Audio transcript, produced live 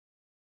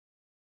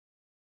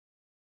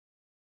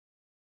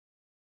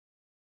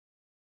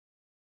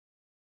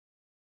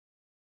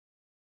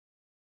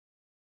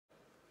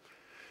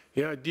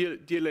Yeah, dear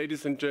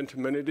ladies and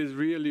gentlemen, it is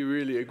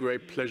really a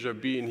great pleasure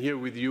being here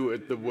with you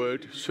at the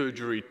World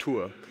Surgery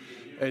Tour.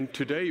 And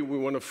today we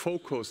want to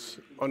focus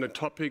on a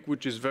topic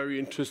which is very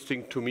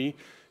interesting to me.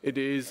 It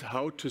is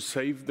how to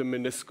save the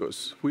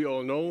meniscus. We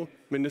all know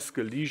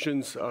meniscal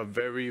lesions are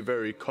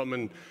very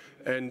common,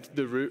 and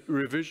the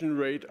revision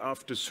rate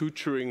after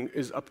suturing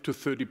is up to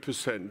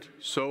 30%.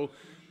 So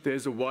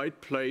there's a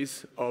wide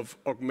place of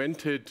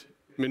augmented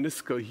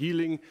meniscal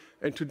healing,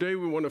 and today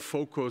we want to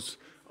focus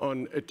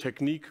on a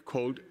technique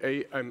called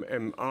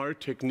AMMR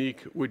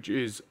technique, which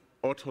is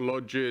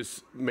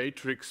autologous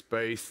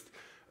matrix-based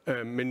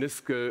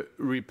meniscal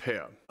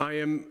repair. I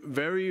am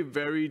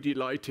very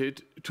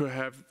delighted to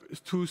have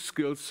two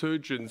skilled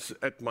surgeons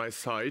at my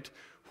side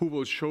who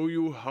will show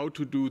you how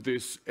to do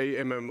this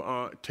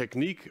AMMR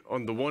technique.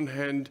 On the one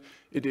hand,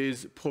 it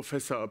is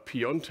Professor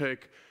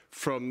Piontek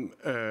from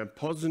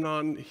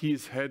Poznan. He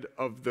is head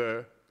of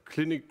the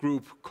clinic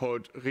group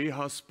called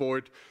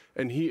Reha-Sport,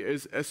 and he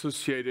is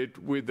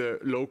associated with a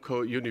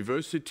local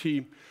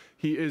university.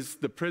 He is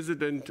the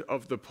president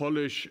of the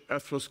Polish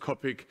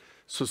Arthroscopic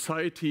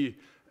Society,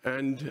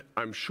 and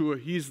I'm sure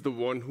he's the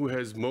one who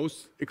has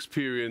most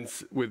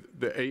experience with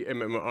the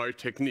AMMR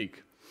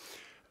technique.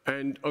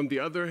 And on the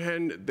other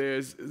hand,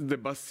 there's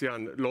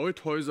Sebastian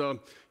Leutheuser.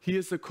 He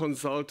is a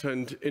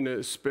consultant in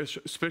a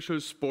special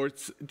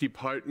sports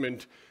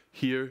department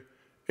here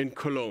in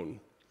Cologne.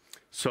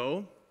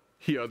 So,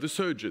 here are the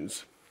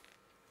surgeons.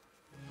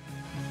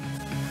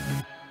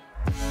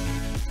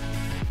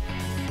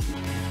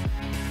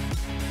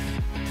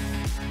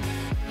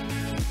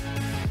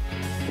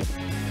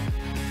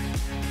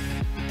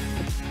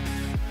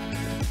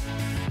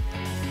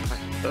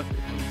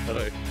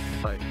 Hello.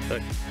 Hi. Hi.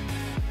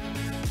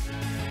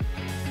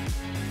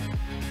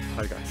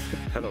 Hi guys.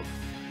 Hello.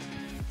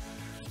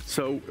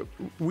 So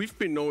we've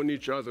been knowing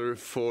each other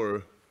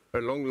for a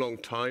long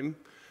time,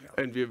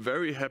 and we're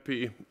very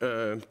happy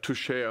to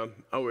share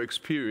our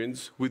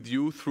experience with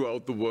you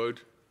throughout the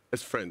world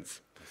as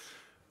friends.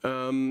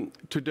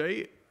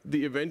 Today,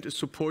 the event is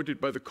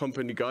supported by the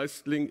company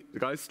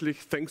Geistlich.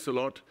 Thanks a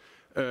lot.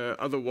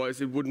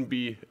 Otherwise, it wouldn't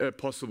be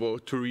possible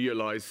to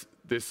realize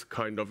this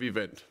kind of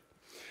event.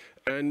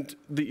 And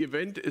the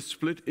event is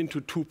split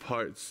into two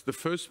parts. The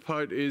first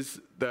part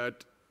is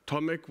that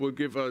Tomek will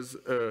give us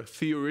a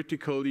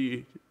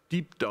theoretically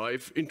deep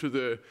dive into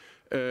the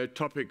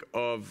topic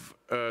of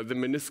the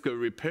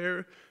meniscal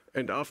repair,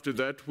 and after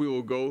that we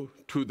will go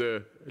to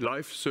the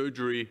live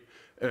surgery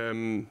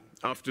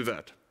after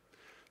that.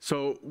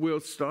 So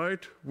we'll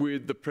start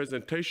with the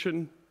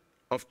presentation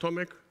of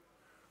Tomek.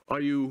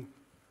 Are you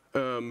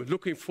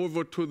looking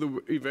forward to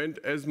the event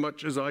as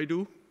much as I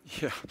do?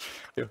 Yeah.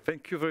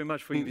 Thank you very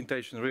much for the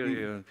invitation.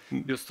 Really,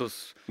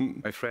 Justus,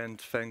 my friend,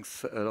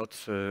 thanks a lot.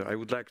 I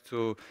would like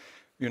to,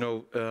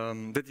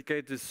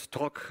 dedicate this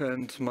talk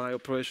and my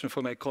operation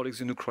for my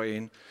colleagues in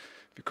Ukraine,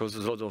 because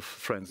there's a lot of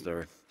friends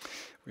there.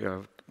 We are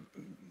a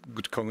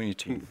good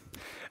community.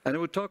 And I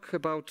would like to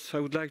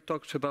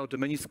talk about the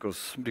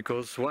meniscus,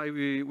 because why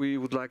we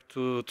would like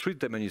to treat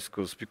the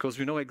meniscus, because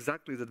we know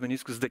exactly that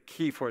meniscus is the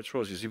key for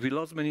arthrosis. If we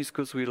lost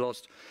meniscus, we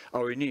lost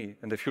our knee,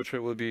 and the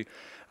future will be,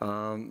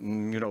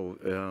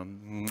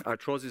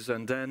 arthrosis,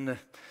 and then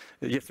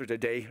yesterday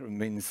day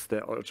means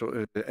the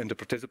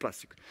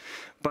endoprothesoplastic.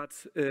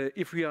 But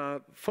if we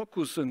are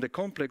focused on the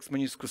complex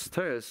meniscus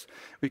tears,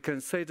 we can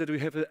say that we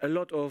have a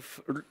lot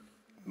of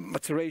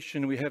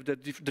maceration, we have the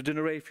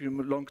degeneration,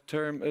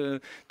 long-term,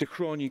 the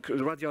chronic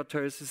radial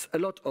tears, a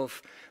lot of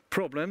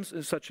problems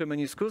in such a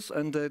meniscus,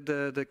 and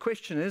the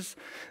question is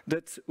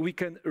that we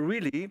can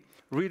really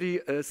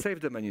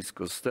save the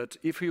meniscus, that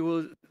if we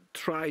will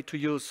try to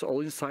use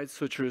all inside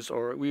sutures,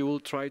 or we will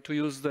try to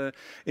use the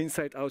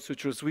inside-out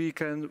sutures, we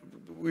can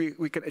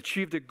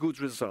achieve the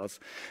good results.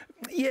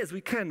 Yes,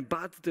 we can,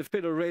 but the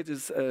failure rate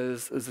is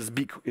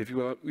big if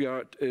we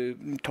are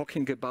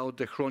talking about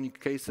the chronic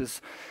cases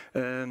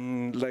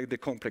like the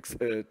complex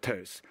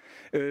tears.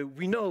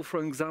 We know,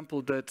 for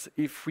example, that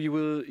if we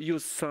will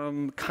use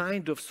some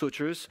kind of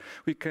sutures,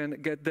 we can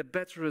get the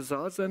better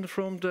results, and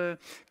from the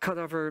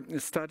cadaver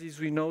studies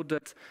we know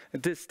that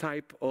this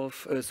type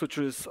of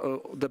sutures,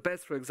 the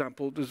best, for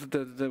example, is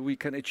that we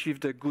can achieve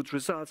the good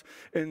results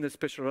in the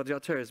special radial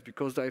tears,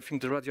 because I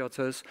think the radial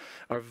tears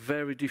are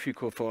very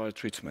difficult for our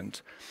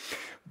treatment.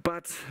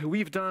 But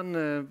we've done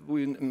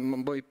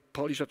by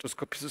Polish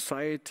Arthroscopic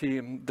Society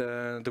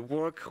the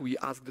work. We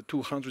asked the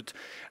 200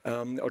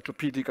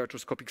 orthopedic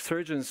arthroscopic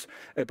surgeons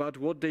about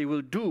what they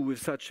will do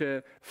with such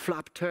a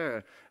flap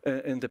tear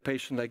in the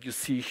patient, like you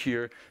see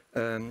here,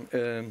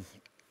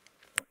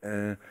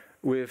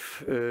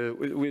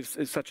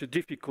 with such a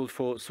difficult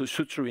for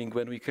suturing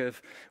when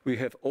we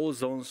have all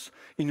zones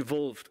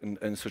involved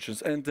in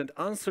sutures. And the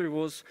answer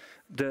was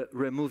the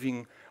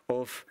removing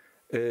of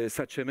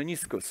such a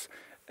meniscus.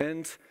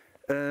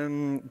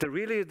 And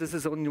really, this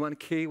is only one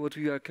key what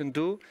we can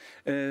do.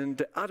 And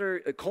the other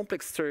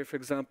complex tear, for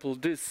example,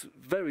 this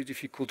very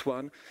difficult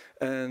one,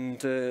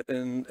 and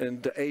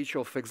in the age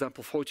of, for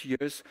example, 40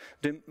 years,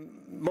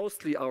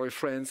 mostly our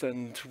friends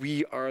and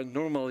we are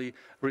normally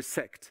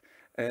resect.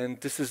 And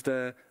this is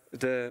the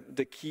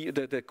key.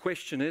 The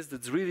question is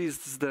that really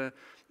is the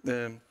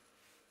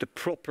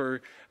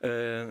proper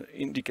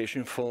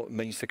indication for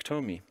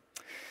meniscectomy.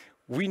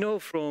 We know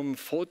from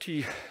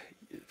 40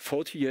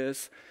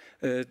 years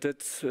that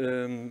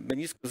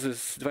meniscus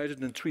is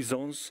divided in 3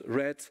 zones: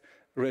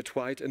 red,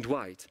 white, and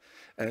white.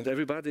 And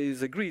everybody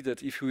is agreed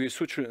that if we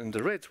suture in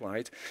the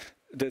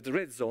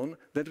red zone,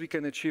 then we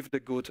can achieve the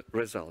good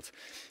result.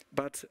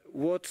 But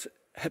what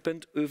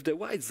happened with the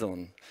white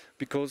zone?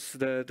 Because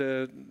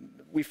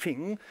we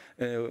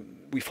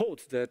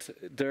thought that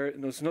there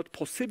was not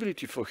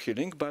possibility for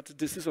healing, but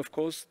this is of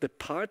course the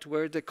part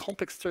where the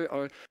complex tears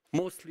are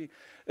mostly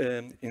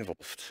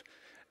involved.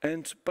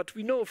 But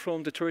we know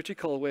from the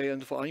theoretical way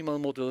and for animal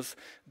models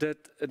that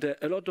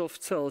a lot of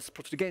cells,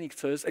 protogenic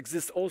cells,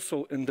 exist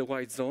also in the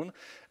white zone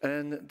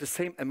and the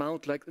same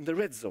amount like in the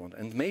red zone.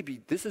 And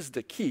maybe this is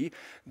the key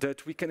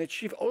that we can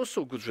achieve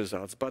also good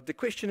results. But the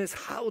question is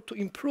how to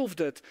improve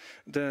that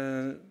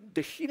the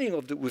healing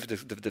of with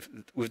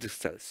the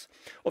cells.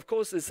 Of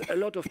course, a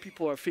lot of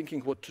people are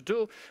thinking what to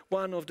do.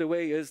 One of the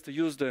ways is to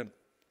use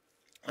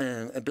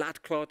a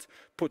blood clot,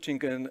 putting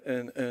to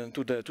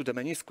the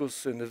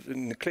meniscus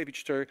in the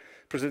cleavage tear,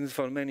 presented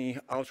for many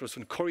authors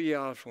in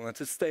Korea, from the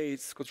United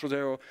States.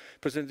 Cotrodero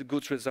presented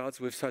good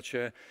results with such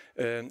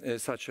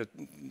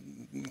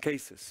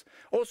cases.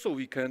 Also,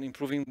 we can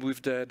improve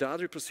with the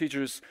other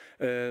procedures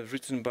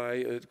written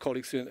by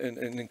colleagues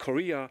in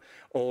Korea,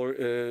 or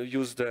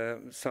use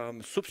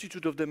some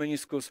substitute of the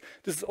meniscus.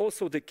 This is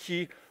also the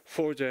key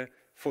for the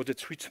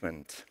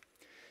treatment.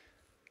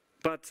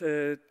 But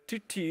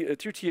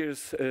 30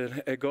 years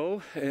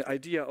ago,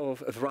 idea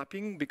of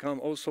wrapping became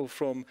also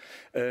from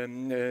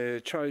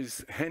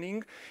Charles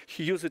Henning.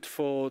 He used it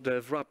for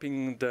the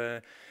wrapping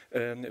the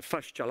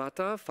fascia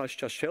lata,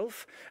 fascia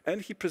shelf,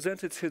 and he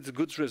presented his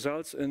good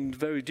results in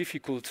very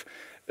difficult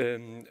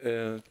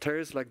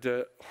tears like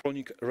the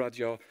chronic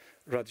radial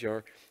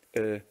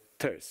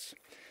tears.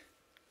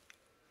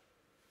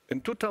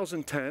 In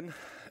 2010,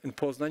 in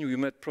Poznań, we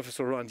met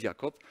Professor Roland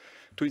Jakob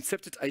to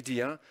incepted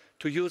idea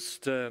to use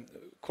the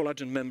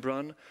collagen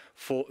membrane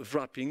for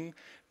wrapping,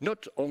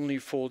 not only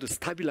for the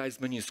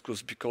stabilized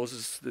meniscus,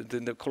 because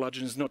the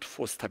collagen is not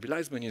for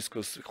stabilized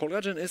meniscus.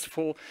 Collagen is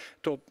for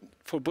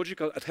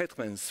biological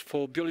attachments,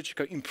 for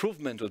biological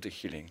improvement of the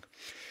healing.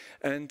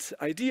 And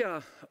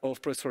idea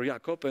of Professor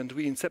Jakob, and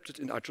we incepted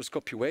in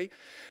arthroscopic way,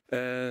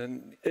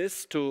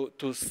 is to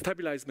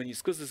stabilize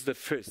meniscus. This is the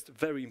first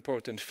very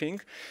important thing.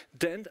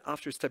 Then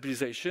after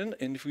stabilization,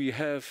 and if we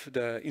have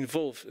the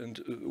involved in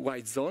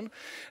white zone,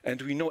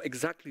 and we know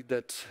exactly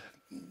that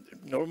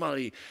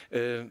normally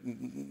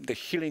the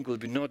healing will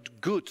be not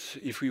good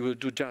if we will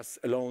do just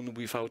alone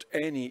without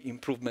any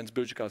improvements,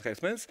 biological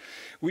attachments.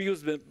 We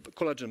use the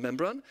collagen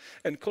membrane,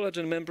 and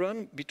collagen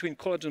membrane, between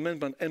collagen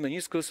membrane and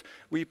meniscus,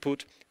 we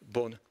put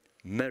bone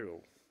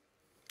marrow.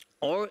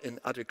 Or in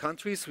other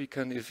countries, we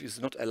can, if it's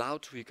not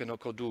allowed, we can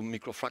also do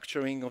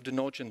microfracturing of the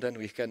notch, and then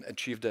we can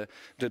achieve the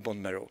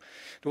bone marrow.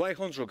 Why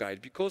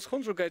Chondro-Gide? Because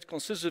Chondro-Gide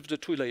consists of the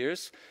 2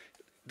 layers.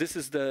 This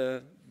is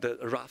the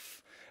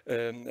rough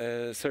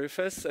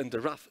surface, and the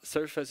rough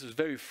surface is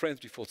very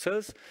friendly for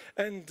cells,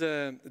 and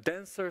the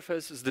dense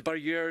surface is the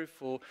barrier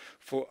for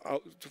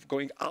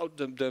going out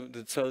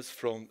the cells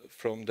from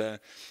the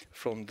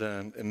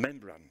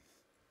membrane.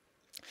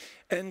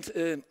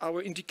 And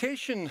our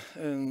indication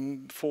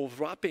for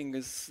wrapping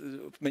is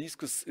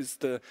meniscus is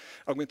the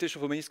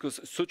augmentation for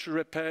meniscus suture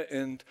repair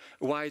in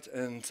white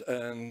and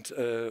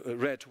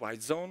red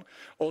white zone.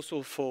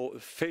 Also for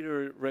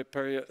failure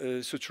repair,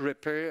 suture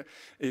repair,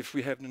 if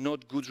we have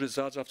not good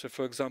results after,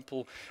 for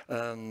example,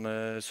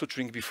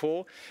 suturing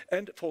before,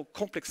 and for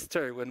complex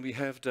tear when we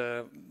have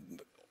the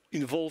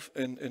involved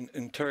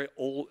in tear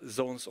all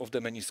zones of the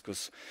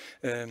meniscus.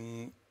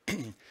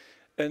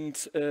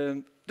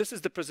 This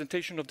is the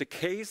presentation of the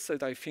case,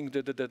 and I think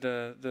that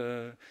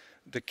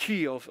the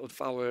key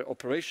of our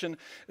operation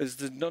is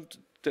not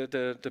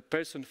the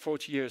person,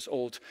 40 years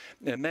old,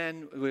 a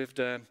man with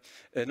the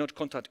not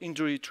contact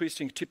injury,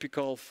 twisting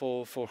typical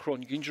for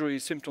chronic injury,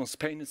 symptoms,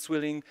 pain,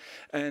 swelling,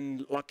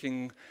 and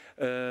locking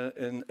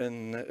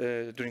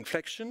during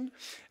flexion,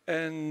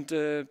 and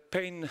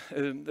pain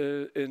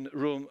in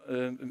room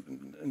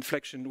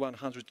inflection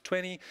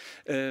 120.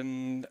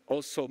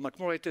 Also,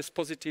 McMurray test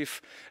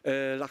positive,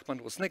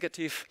 Lachman was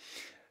negative,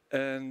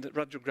 and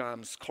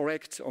radiograms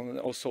correct,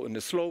 also in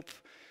the slope.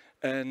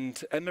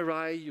 And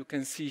MRI, you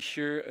can see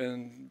here,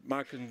 and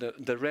marked in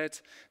the red,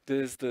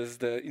 there's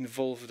the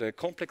involved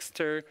complex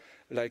tear,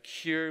 like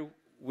here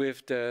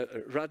with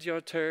the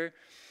radial tear,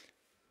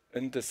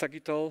 and the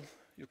sagittal,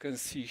 you can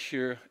see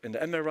here in the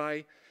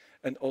MRI,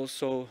 and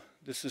also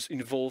this is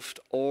involved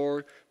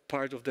or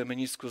part of the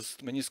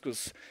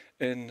meniscus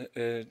in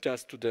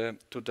just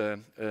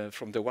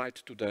from the white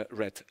to the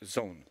red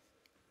zone.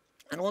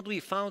 And what we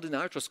found in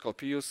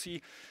arthroscopy, you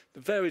see the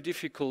very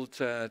difficult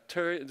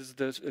tear. This is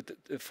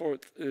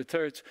the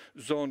third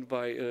zone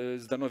by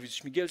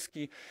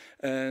Zdanowicz-Migielski,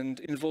 and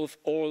involve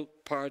all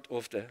part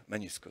of the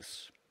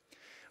meniscus.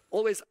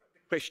 Always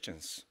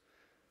questions.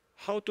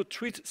 How to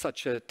treat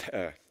such a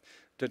tear?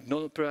 The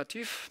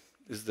non-operative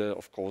is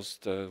of course,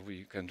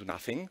 we can do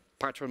nothing.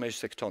 Partial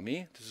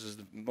meniscectomy, this is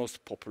the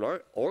most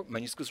popular, or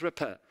meniscus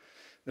repair.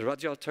 The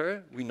radial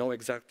tear, we know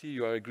exactly,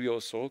 you agree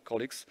also,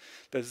 colleagues,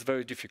 that it's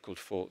very difficult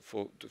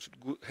to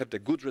have the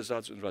good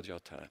results in radial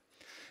tear.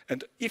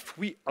 And if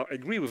we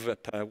agree with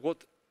repair,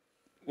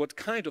 what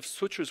kind of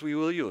sutures we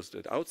will use?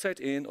 The outside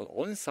in, or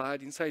all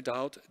inside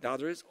out,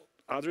 the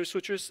other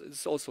sutures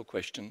is also a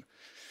question.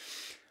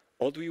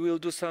 Or we will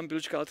do some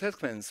biological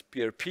attachments,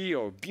 PRP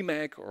or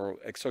BMAC or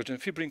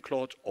exogenous fibrin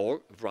clot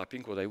or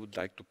wrapping, what I would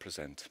like to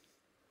present.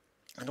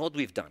 And what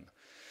we've done.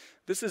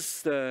 This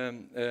is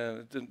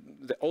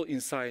the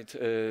all-inside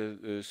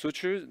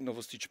suture,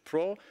 NovoStitch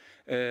Pro.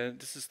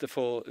 This is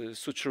for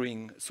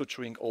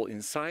suturing all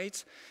inside.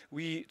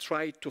 We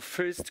try to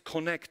first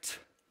connect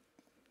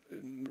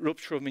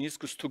rupture of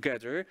meniscus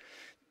together.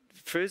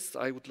 First,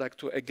 I would like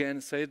to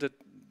again say that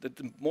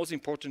the most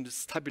important is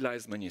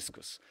stabilize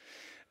meniscus.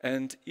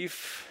 And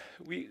if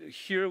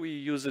here we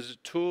use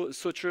two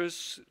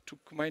sutures to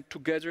combine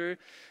together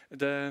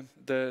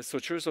the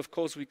sutures, of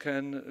course we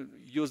can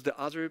use the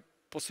other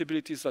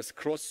possibilities as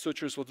cross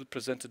sutures what we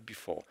presented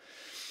before.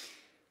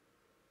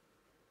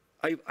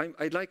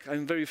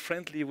 I'm very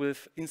friendly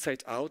with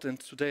inside out, and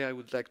today I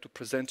would like to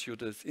present you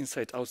the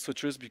inside out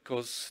sutures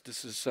because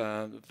this is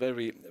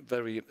very,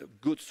 very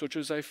good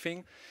sutures, I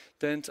think.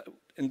 Then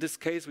in this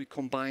case, we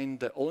combine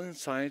the all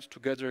inside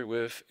together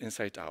with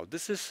inside out.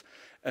 This is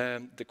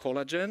the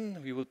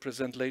collagen. We will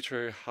present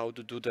later how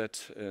to do that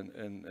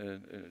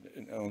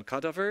on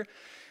cadaver.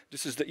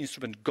 This is the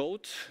instrument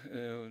GOAT.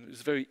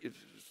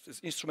 This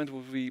instrument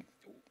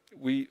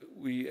we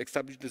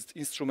established this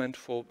instrument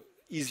for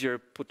easier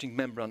putting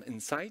membrane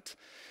inside.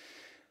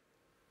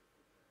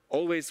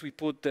 Always we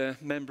put the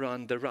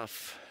membrane, the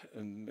rough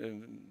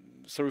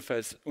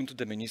surface onto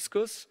the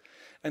meniscus,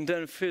 and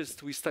then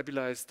first we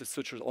stabilize the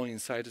suture on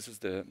inside. This is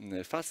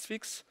the fast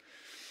fix,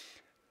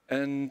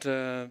 and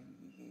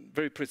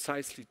very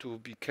precisely to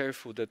be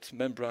careful that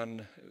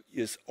membrane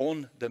is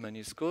on the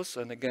meniscus,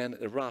 and again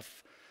a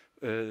rough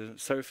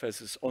surface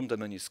is on the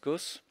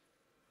meniscus.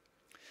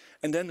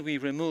 And then we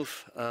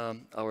remove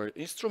our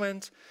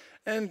instrument,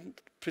 and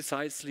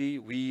precisely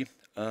we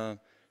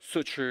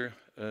suture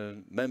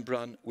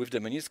membrane with the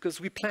meniscus.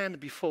 We planned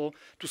before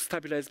to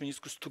stabilize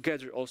meniscus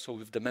together also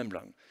with the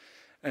membrane.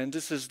 And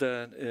this is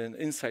the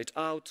inside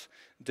out,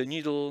 the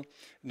needle,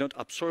 not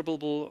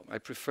absorbable. I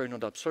prefer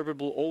not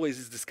absorbable. Always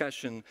is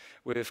discussion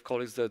with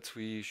colleagues that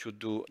we should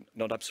do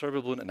not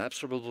absorbable and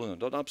absorbable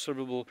and not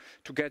absorbable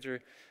together.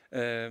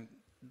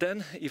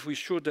 Then, if we're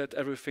sure that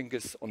everything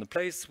is on the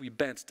place, we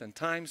bend 10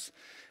 times.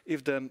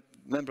 If the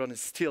membrane is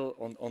still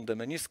on the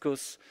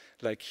meniscus,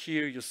 like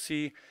here you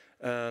see,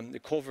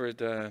 cover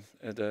the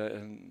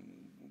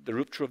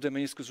rupture of the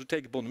meniscus. We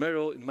take bone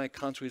marrow. In my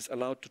country, is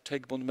allowed to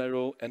take bone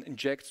marrow and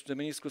inject the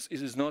meniscus.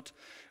 It is not.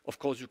 Of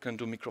course, you can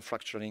do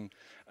microfracturing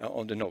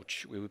on the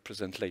notch. We will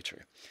present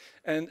later.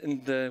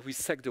 And we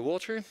suck the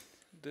water,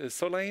 the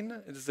saline.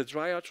 It is the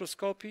dry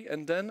arthroscopy,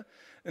 and then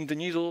in the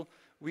needle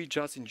we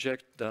just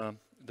inject the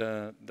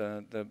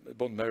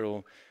bone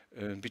marrow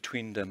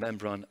between the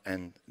membrane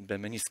and the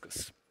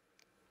meniscus.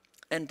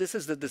 And this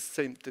is the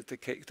same,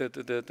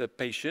 the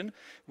patient.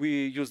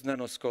 We use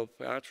nanoscope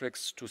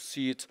Artrex to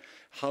see it,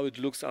 how it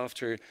looks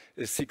after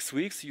 6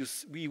 weeks.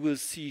 We will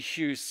see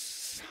here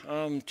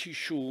some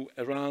tissue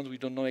around. We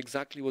don't know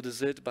exactly what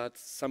is it, but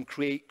some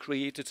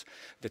created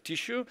the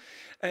tissue.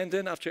 And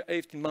then after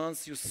 18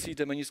 months, you see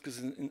the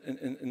meniscus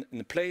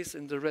in place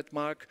in the red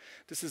mark.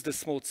 This is the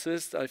small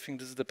cyst. I think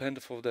this is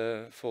dependent for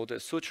the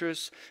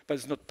sutures, but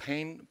it's not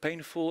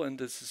painful, and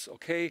this is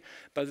okay.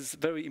 But it's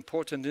very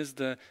important is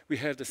we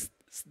have the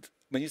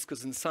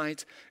meniscus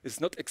inside,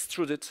 is not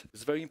extruded,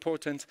 it's very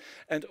important,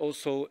 and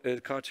also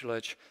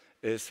cartilage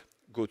is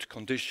good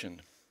condition.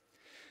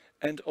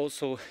 And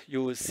also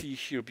you will see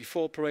here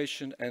before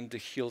operation and the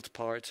healed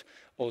part,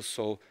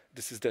 also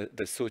this is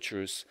the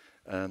sutures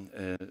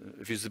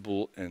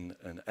visible in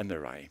an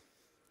MRI.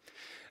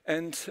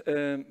 And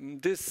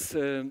this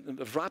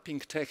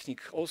wrapping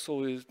technique,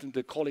 also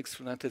the colleagues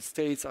from the United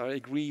States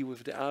agree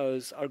with the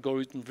ours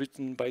algorithm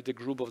written by the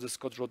group of the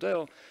Scott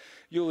Rodell.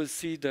 You will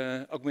see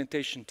the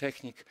augmentation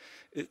technique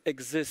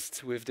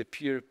exists with the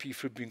PRP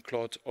fibrin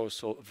clot,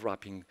 also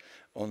wrapping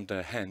on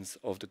the hands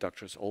of the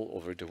doctors all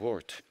over the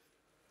world.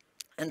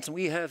 And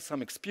we have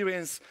some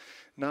experience.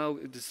 Now,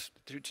 in this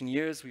 13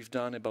 years, we've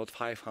done about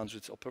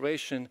 500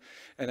 operations,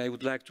 and I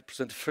would like to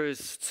present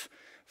first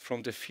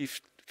from the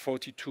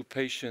 42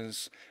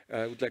 patients.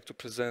 I would like to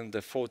present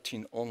the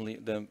 14 only,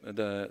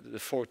 the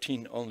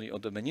 14 only on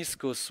the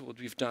meniscus, what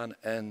we've done,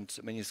 and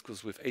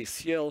meniscus with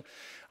ACL.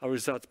 Our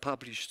results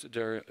published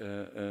there,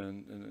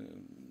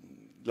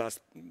 last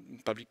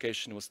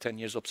publication was 10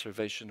 years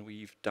observation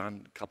we've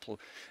done a couple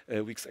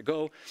weeks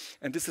ago.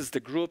 And this is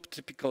the group,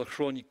 typical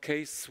chronic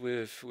case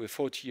with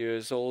 40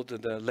 years old,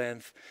 and the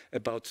length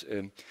about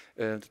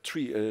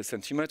 3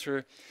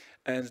 centimeters.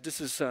 And this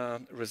is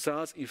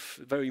results, if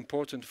very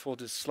important for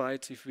this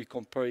slide, if we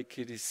compare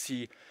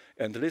KDC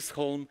and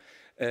Lisholm.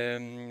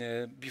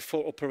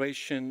 before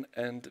operation,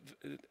 and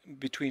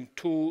between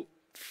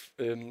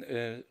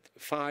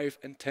 5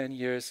 and 10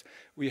 years,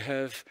 we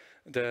have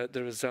the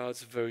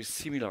results very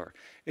similar.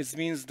 It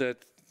means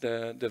that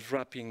the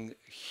wrapping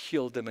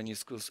healed the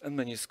meniscus, and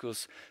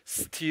meniscus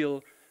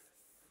still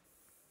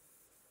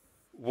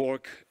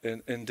work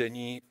in the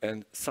knee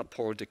and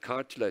support the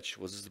cartilage,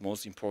 was the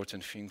most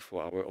important thing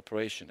for our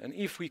operation. And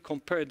if we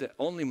compare the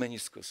only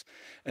meniscus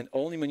and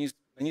only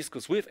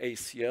meniscus with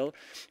ACL,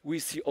 we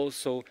see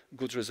also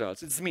good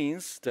results. It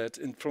means that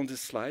from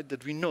this slide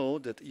that we know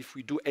that if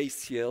we do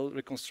ACL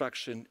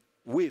reconstruction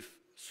with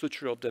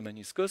suture of the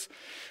meniscus,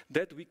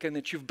 that we can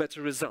achieve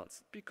better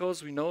results,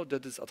 because we know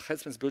that this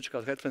adhesions, biological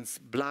adhesions,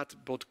 blood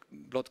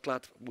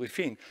clot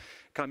within,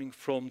 coming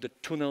from the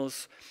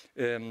tunnels,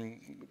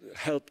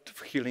 helped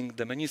healing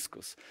the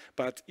meniscus.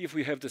 But if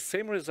we have the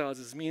same results,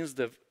 it means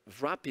the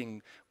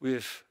wrapping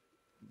with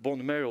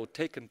bone marrow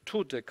taken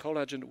to the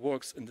collagen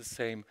works in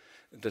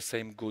the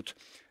same good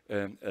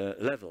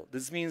level.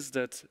 This means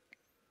that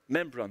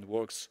membrane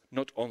works,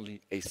 not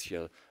only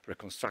ACL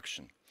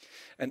reconstruction.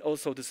 And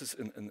also this is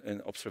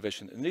an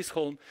observation in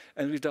Lisholm,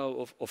 and we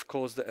do, of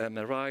course, the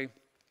MRI,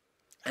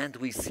 and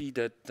we see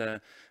that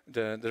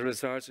the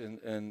results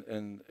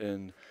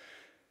in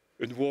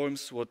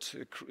worms what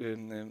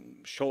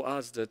show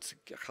us that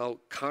how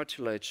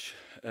cartilage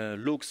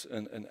looks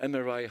in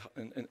MRI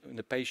in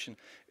the patient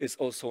is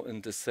also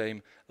in the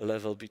same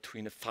level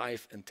between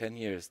 5 and 10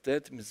 years.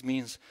 That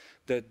means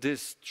that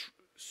this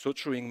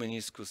suturing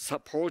meniscus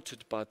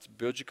supported by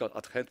biological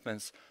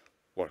adhesions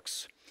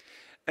works.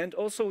 And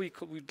also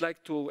we'd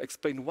like to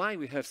explain why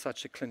we have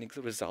such a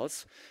clinical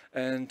results,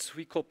 and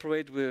we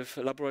cooperate with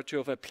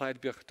Laboratory of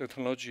Applied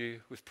Biotechnology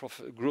with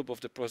group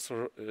of the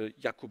Professor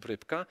Jakub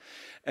Rybka,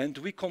 and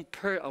we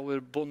compare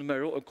our bone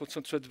marrow or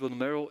concentrated bone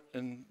marrow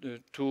in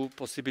two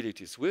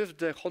possibilities, with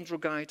the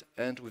Chondro-Gide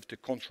and with the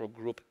control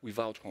group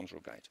without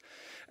Chondro-Gide.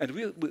 And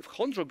with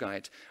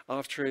Chondro-Gide,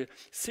 after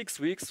 6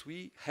 weeks,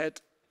 we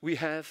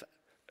have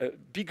a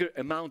bigger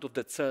amount of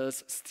the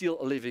cells still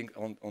living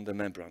on the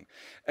membrane.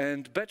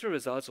 And better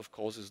results, of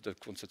course, is the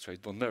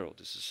concentrated bone marrow.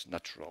 This is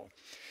natural.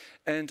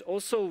 And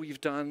also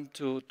we've done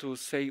to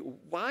say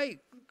why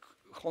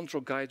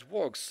Chondro-Gide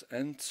works.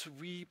 And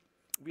we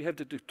have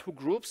the two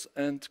groups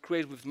and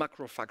create with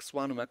macrophages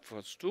 1 and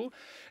macrophages 2.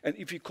 And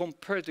if we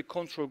compare the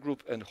control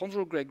group and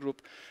Chondro-Gide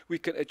group, we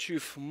can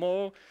achieve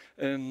more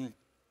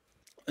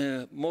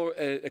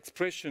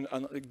expression,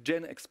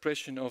 gene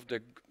expression of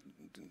the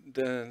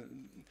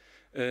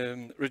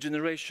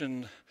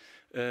regeneration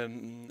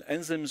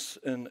enzymes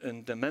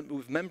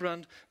with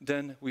membrane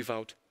than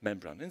without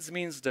membrane. This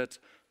means that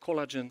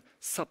collagen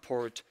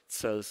support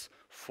cells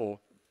for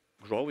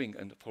growing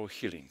and for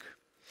healing.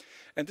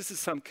 And this is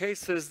some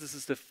cases. This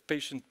is the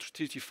patient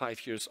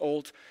 35 years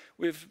old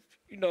with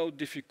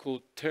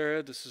difficult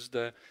tear. This is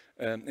the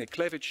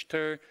cleavage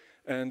tear,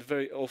 and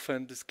very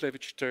often this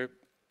cleavage tear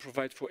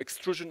provides for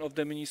extrusion of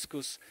the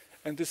meniscus.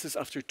 And this is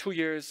after 2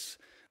 years.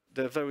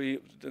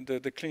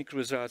 The clinical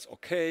results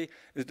okay.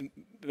 The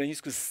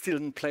meniscus is still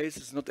in place,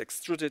 it's not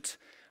extruded.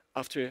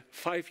 After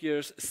 5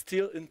 years,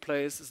 still in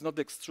place, it's not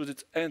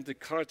extruded, and the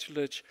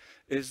cartilage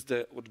is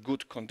the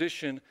good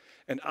condition.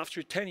 And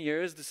after 10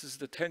 years, this is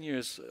the 10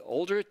 years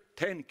older,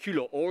 10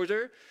 kilo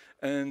older,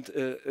 and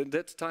at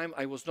that time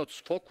I was not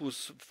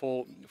focused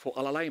for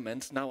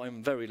alignment. Now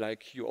I'm very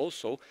like you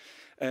also.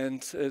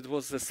 And it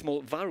was a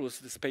small varus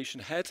this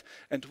patient had,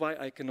 and why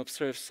I can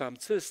observe some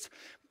cysts.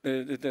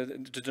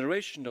 The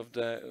degeneration of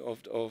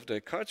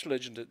the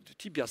cartilage and the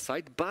tibia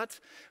side, but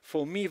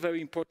for me very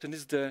important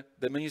is the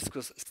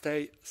meniscus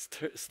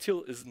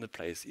still is in the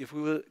place. If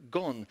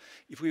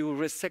we will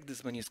resect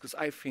this meniscus,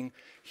 I think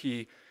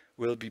he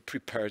will be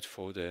prepared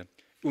for the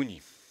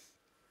uni.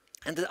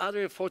 And the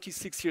other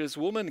 46 years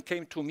woman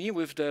came to me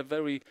with the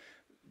very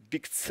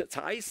big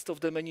size of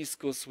the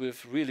meniscus,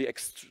 with really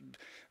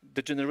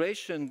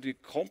degeneration, the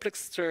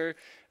complex tear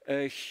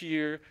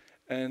here.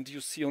 And you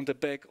see on the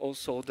back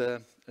also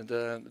the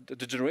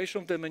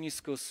degeneration of the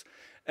meniscus.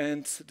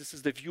 And this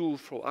is the view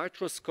from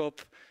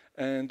arthroscope.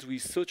 And we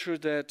suture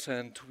that,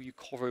 and we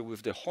cover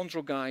with the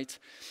Chondro-Gide.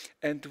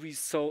 And we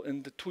saw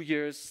in the 2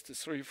 years,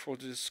 sorry for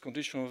this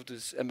condition of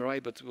this MRI,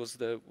 but it was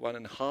the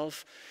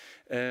 1.5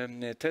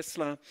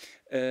 Tesla.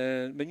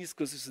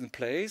 Meniscus is in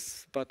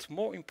place, but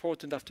more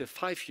important, after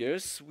 5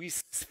 years, we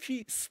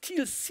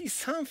still see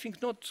something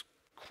not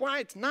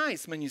quite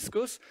nice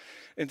meniscus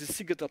in the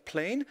sagittal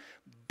plane,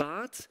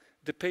 but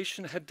the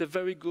patient had the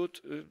very good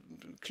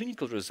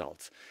clinical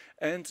results.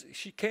 And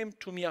she came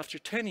to me after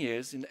 10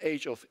 years in the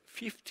age of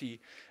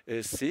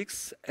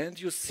 56, and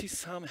you see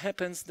some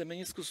happens, the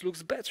meniscus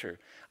looks better.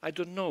 I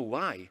don't know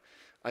why.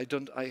 I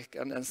can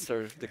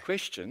answer the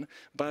question,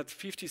 but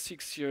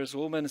 56 years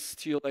woman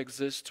still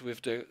exists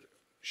with the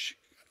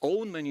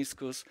own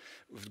meniscus,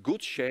 with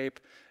good shape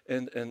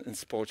and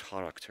sport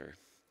character.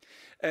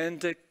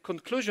 And the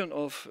conclusion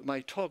of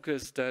my talk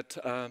is that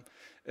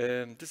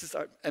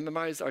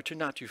AMMR is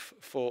alternative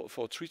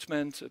for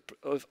treatment.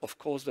 Of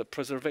course, the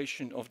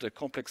preservation of the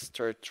complex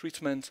tear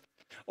treatment.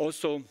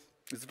 Also,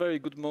 it's very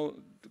good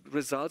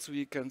results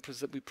we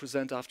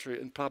present after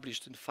and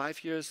published in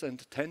 5 years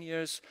and 10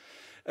 years.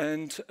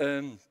 And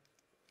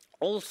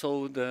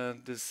also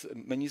this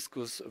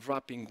meniscus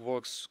wrapping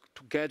works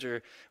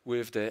together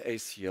with the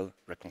ACL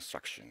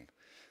reconstruction.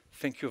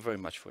 Thank you very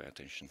much for your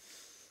attention.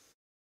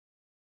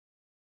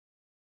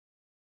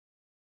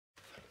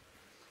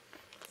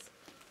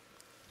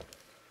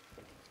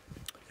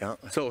 Yeah.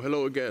 So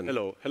hello again.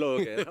 Hello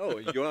again. Oh,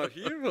 you are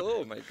here?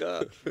 Oh my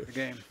God.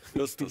 Again.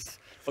 Justus.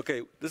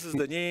 Okay, this is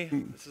the knee.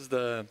 This is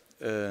the.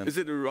 Is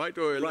it a right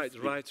or a left?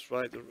 Right.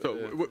 So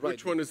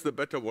which one is the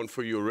better one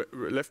for you,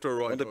 left or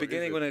right? At the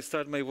beginning, when I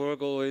started my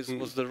work, always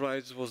was the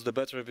right was the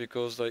better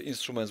because the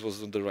instruments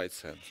was on the right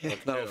hand.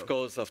 But now, of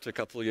course, after a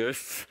couple of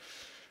years,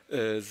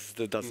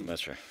 that doesn't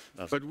matter.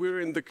 But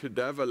we're in the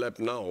cadaver lab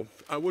now.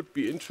 I would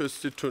be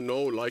interested to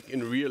know, like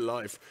in real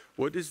life,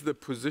 what is the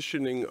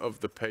positioning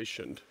of the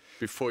patient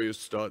before you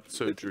start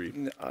surgery?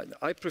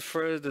 I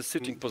prefer the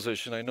sitting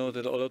position. I know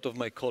that a lot of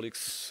my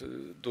colleagues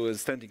do a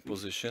standing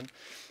position,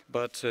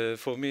 but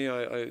for me,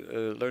 I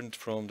learned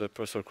from the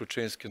Professor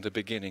Kruczynski in the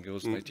beginning. He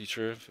was my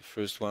teacher, the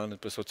first one, and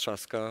Professor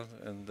Trzaska,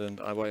 and then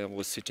I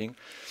was sitting.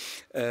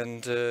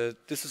 And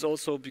this is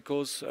also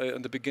because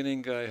in the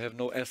beginning I have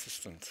no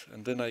assistant,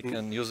 and then I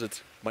can use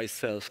it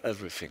myself,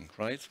 everything,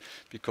 right?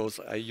 Because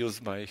I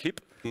use my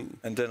hip,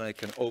 and then I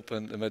can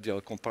open the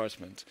medial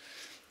compartment.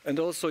 And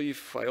also,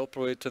 if I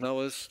operate 10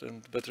 hours,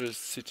 then better is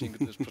sitting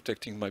is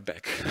protecting my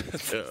back.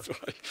 That's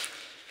why.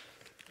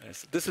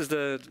 Yes. This is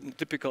the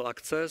typical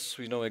access.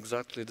 We know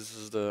exactly this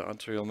is the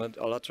anterior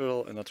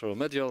lateral and lateral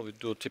medial. We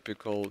do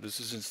typical, this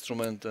is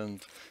instrument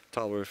and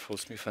tower for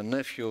Smith and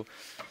Nephew.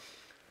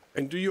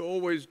 And do you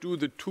always do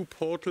the 2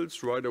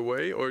 portals right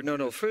away? Or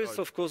no. First,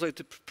 of course, I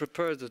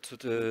prepare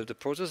the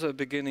portals,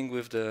 beginning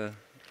with the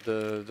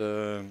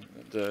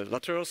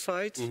lateral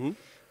side.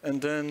 And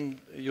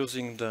then,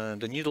 using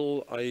the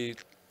needle, I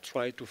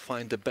try to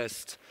find the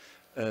best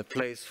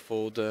place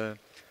for the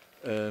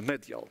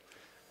medial.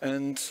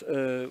 And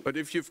but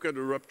if you've got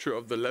a rupture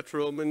of the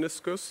lateral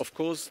meniscus, of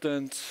course,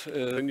 then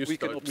we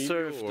can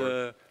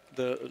observe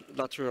the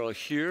lateral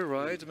here,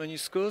 right,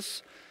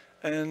 meniscus.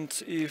 And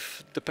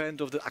if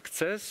depend of the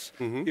access,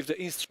 if the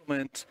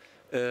instrument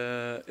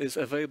is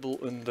available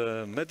in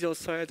the medial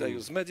side, I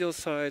use medial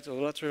side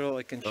or lateral.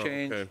 I can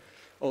change.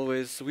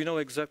 Always, we know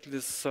exactly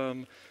this.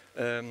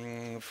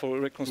 For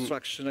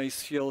reconstruction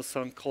ACL,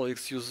 some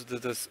colleagues use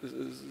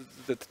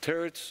the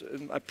third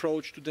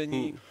approach to the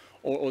knee,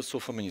 or also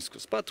for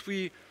meniscus. But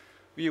we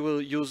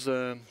will use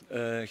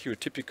here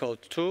typical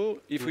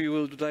 2. If we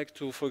would like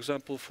to, for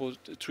example, for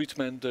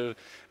treatment the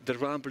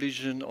rump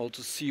lesion, or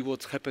to see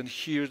what happened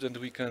here, then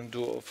we can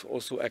do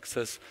also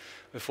access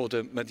for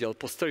the medial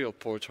posterior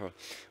portal.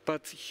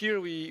 But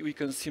here we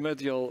can see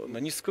medial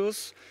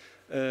meniscus,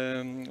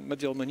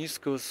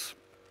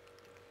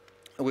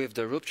 with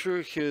the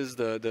rupture. Here's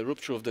the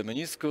rupture of the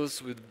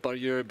meniscus with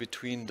barrier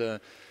between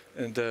the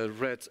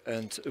red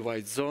and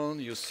white zone.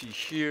 You see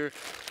here.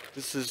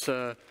 This is,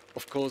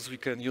 of course, we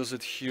can use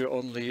it here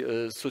only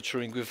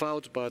suturing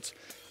without, but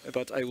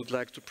I would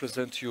like to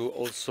present you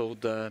also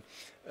the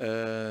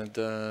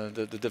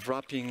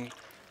wrapping.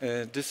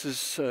 This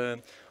is,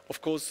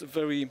 of course,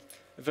 very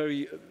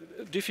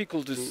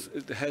difficult.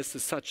 It has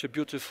such a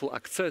beautiful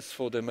access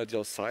for the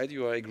medial side.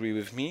 You agree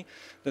with me?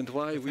 Then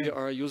why we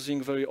are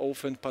using very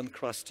often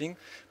pancrusting?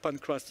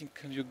 Pancrusting,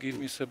 can you give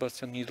me,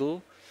 Sebastian,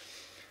 needle?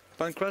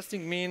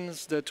 Pancrusting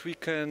means that we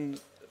can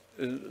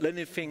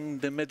lengthen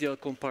the medial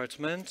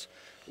compartment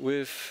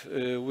with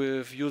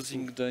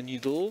using the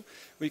needle.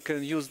 We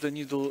can use the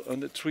needle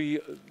on the 3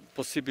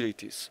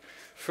 possibilities.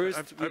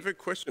 First, I have a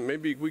question.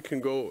 Maybe we can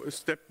go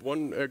step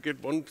 1,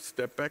 get 1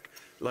 step back.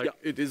 Like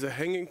it is a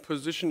hanging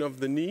position of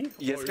the knee.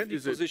 Yes, hanging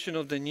position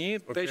of the knee.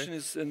 Patient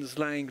is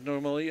lying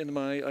normally, and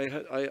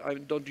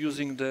I'm not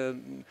using the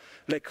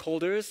leg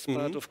holders,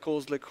 but of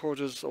course leg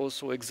holders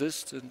also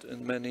exist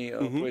in many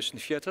operation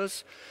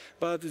theaters.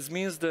 But it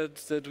means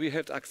that we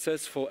have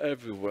access for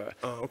everywhere.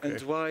 And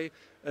why?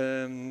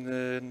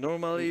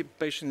 Normally,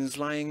 patient is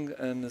lying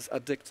and is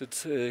addicted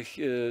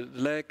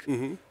leg.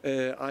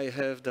 I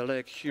have the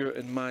leg here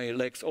and my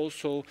legs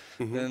also,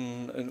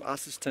 and an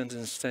assistant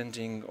is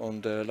standing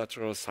on the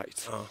lateral side.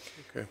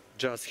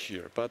 Just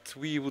here. But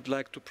we would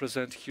like to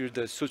present here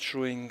the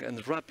suturing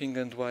and wrapping,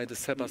 and why the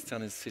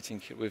Sebastian is sitting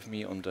here with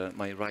me on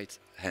my right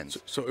hand.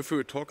 So if we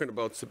were talking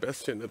about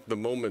Sebastian at the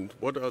moment,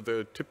 what are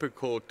the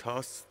typical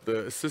tasks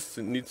the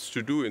assistant needs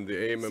to do in the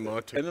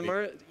AMMR technique?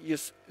 AMMR,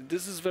 yes,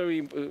 this is very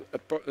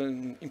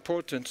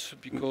important,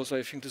 because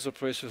I think this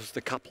operation is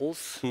the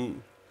couples,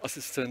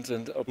 assistant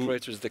and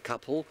operator is the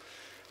couple.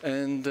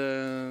 And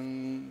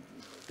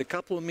the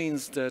couple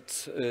means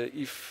that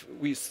if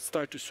we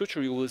start to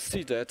suture, you will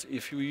see that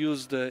if you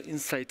use the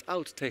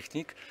inside-out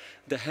technique,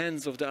 the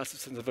hands of the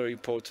assistant are very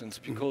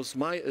important, because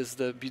my is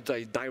the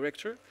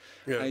director.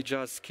 I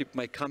just keep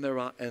my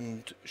camera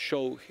and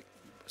show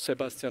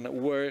Sebastian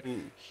where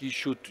he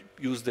should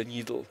use the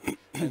needle.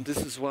 And this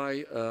is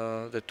why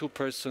the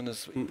two-person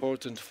is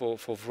important for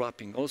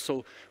wrapping.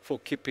 Also for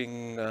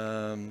keeping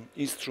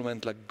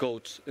instrument like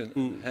goat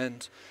in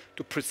hand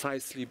to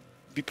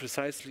be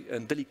precisely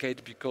and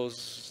delicate,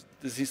 because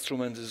this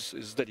instrument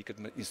is delicate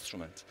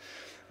instrument.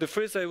 The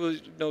first I will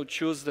now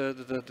choose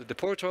the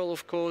portal,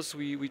 of course.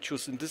 We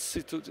choose in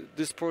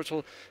this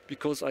portal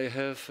because I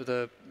have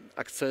the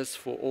access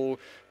for all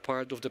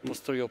part of the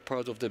posterior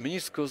part of the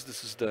meniscus.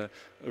 This is the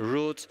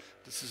root,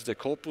 this is the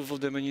corpus of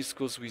the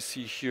meniscus. We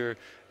see here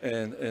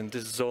in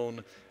this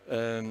zone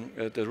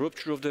the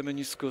rupture of the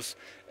meniscus.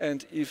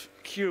 And if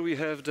here we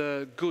have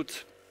the good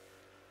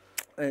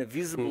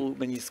visible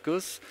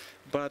meniscus,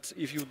 but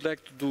if you'd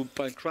like to do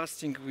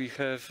pancrusting, we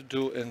have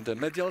do in the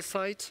medial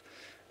side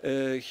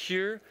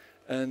here,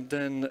 and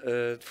then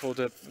for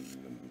the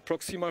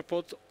proximal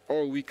part,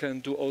 or we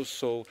can do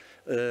also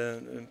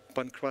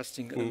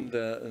pancrusting in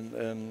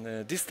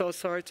the distal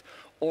side,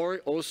 or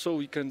also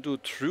we can do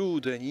through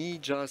the knee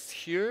just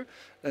here.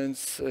 And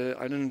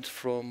I learned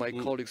from my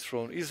colleagues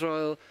from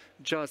Israel,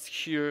 just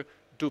here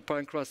do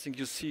pancrusting.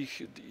 You see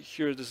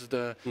here, this is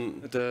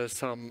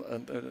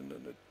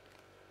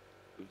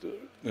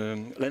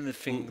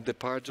lengthening the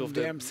part of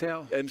the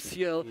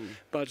MCL,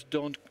 but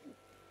don't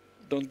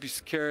be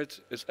scared,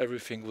 as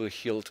everything will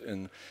heal,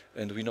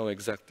 and we know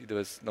exactly there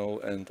is no,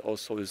 and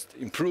also is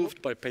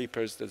improved by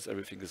papers that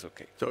everything is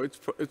okay. So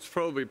it's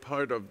probably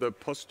part of the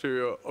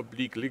posterior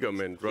oblique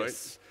ligament, right?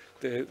 Yes.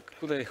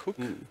 Could I hook?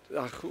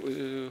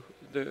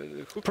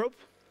 The hook? Probe?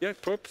 Yeah,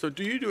 probe. So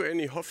do you do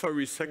any Hoffa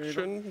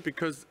resection?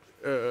 Because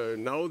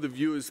now the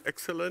view is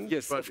excellent,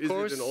 yes, but is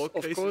it in all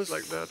cases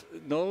like that?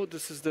 No,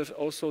 this is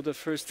also the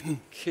first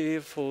key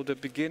for the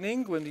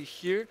beginning. When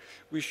here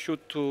we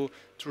should to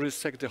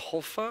resect the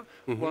Hoffa.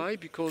 Why?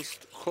 Because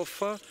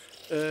Hoffa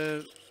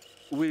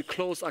will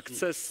close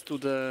access to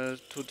the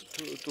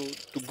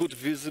good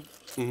vision,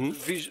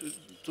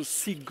 to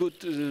see good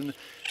the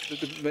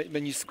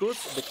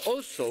meniscus, but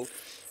also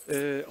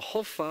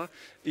Hoffa,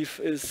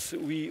 if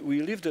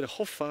we leave the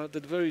Hoffa,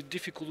 that very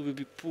difficult will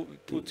be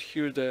put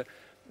here the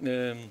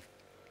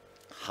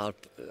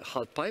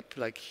hard pipe,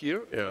 like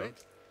here,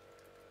 right?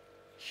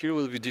 Here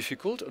will be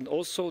difficult, and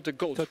also the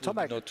goat so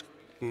will not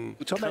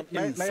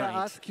Tomasz, may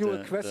I ask you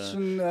a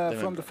question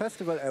from the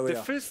festival area?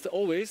 The first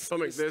always...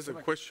 Tomasz, there's a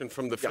question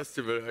from the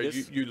festival.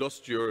 Yes. You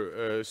lost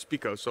your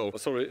speaker, so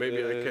sorry,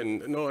 maybe I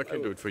can... No, I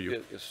can do it for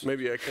you. Yes.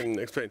 Maybe I can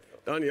explain.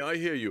 Dani, I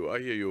hear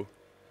you.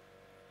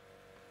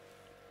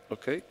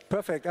 Okay.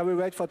 Perfect. I will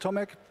wait for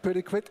Tomasz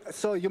pretty quick.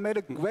 So you made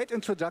a great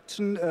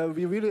introduction.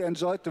 We really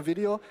enjoyed the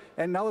video.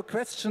 And now a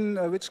question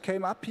which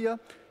came up here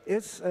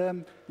is,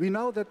 we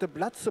know that the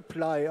blood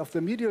supply of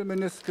the medial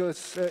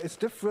meniscus is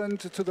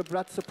different to the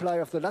blood supply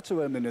of the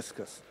lateral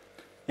meniscus.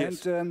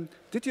 Yes. And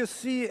did you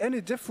see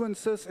any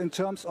differences in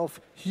terms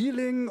of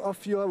healing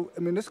of your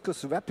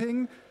meniscus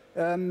wrapping,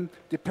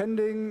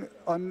 depending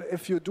on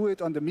if you do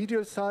it on the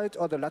medial side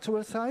or the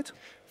lateral side?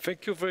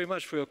 Thank you very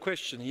much for your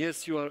question.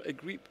 Yes, I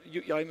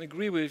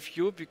agree with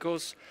you,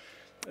 because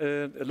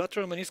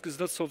lateral meniscus is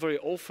not so very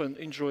often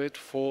injured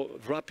for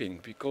wrapping,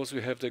 because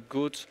we have the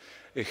good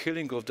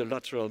healing of the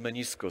lateral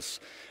meniscus.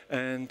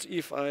 And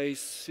if I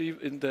see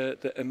in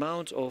the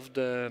amount of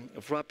the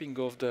wrapping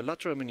of the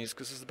lateral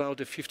meniscus is about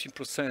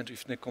 15%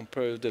 if I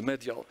compare the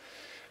medial.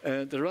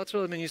 The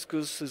lateral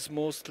meniscus is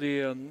mostly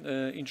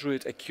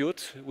injured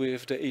acute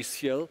with the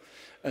ACL,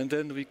 and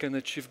then we can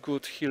achieve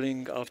good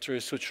healing after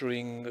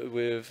suturing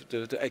with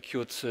the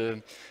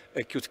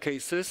acute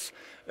cases.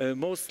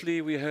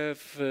 Mostly we have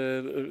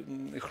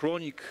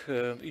chronic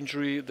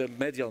injury, the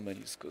medial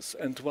meniscus,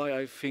 and why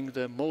I think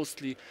that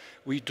mostly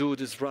we do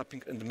this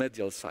wrapping on the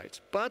medial side.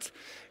 But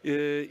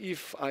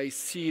if I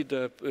see in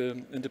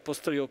the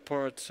posterior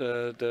part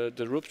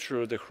the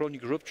rupture, the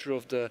chronic rupture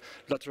of the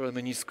lateral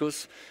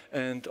meniscus,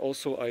 and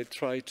also I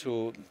try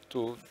to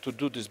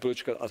do this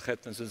biological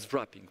adherence as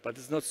wrapping, but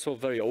it's not so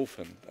very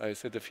often. I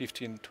say the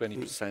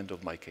 15–20%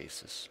 of my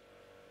cases.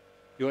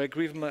 You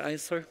agree with my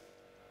answer?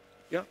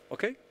 Yeah,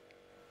 okay.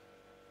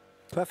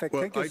 Perfect,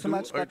 well, thank you so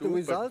much, but the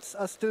results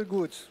are still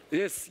good.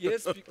 Yes,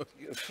 yes.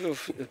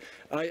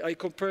 I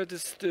compared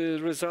the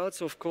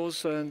results, of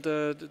course, and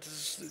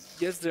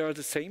yes, they are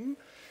the same,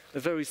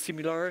 very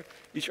similar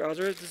each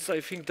other. This,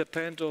 I think,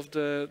 depends of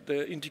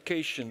the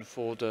indication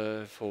for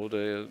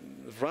the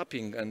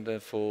wrapping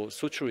and for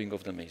suturing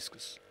of the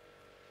meniscus.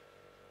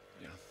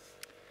 Yeah.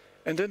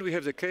 And then we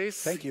have the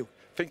case. Thank you.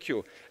 Thank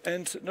you.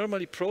 And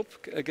normally probe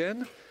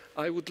again.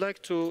 I would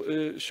like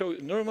to show,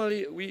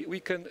 normally we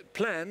can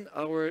plan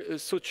our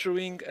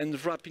suturing and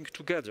wrapping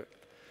together.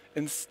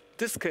 In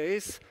this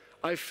case,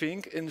 I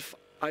think if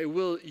I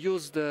will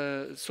use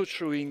the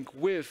suturing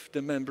with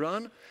the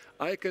membrane,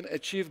 I can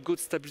achieve good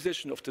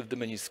stabilization of the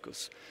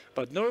meniscus.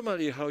 But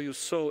normally, how you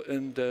saw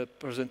in the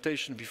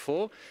presentation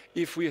before,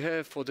 if we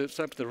have, for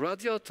example, the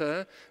radial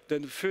tear,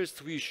 then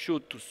first we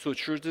should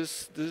suture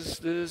this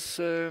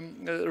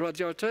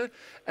radial tear,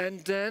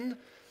 and then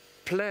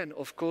plan,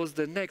 of course,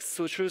 the next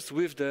sutures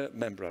with the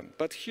membrane.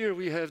 But here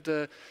we have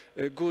the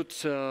good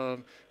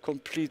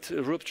complete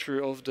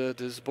rupture of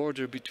this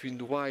border between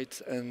the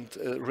white and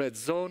red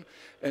zone,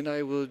 and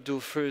I will do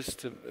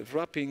first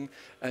wrapping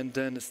and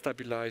then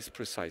stabilize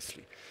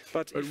precisely.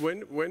 But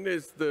when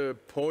is the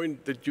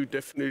point that you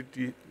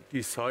definitely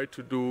decide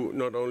to do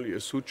not only a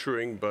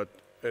suturing but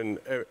an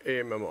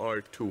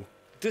AMMR too?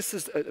 This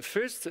is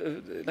first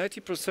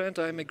 90%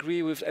 I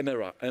agree with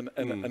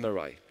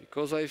MRI,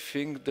 because I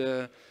think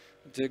the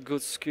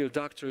good skilled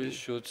doctor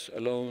should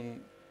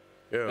alone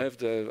have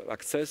the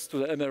access to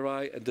the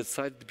MRI and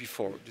decide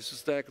before. This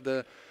is like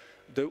the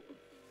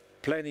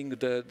planning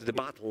the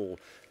battle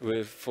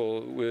with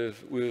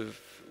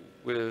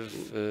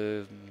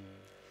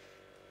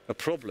a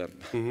problem.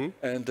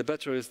 And the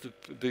better is to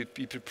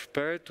be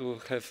prepared, to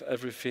have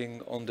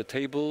everything on the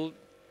table,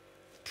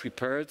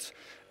 prepared,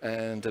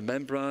 and the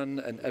membrane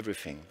and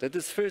everything. That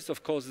is first,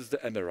 of course, is the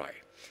MRI.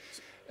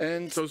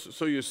 And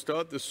so you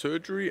start the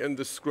surgery and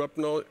the scrub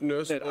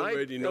nurse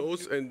already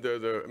knows, and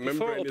the membrane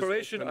before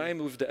operation, I'm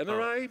with the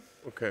MRI.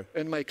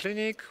 In my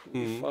clinic,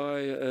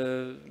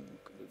 I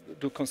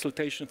do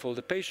consultation for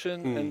the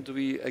patient, and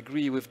we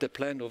agree with the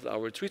plan of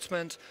our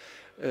treatment.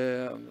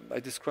 I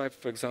describe,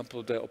 for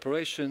example, the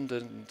operation,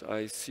 then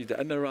I see the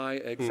MRI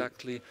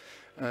exactly,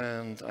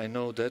 and I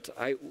know that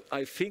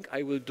I think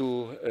I will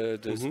do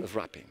this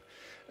wrapping.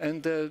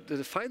 And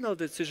the final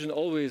decision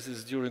always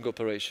is during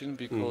operation,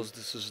 because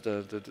this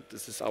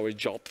is our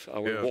job,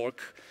 our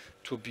work,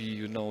 to be,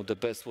 you know, the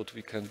best what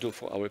we can do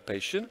for our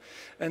patient.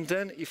 And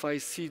then if I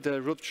see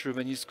the rupture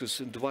meniscus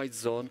in the white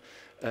zone,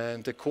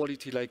 and the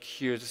quality like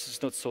here, this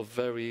is not so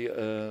very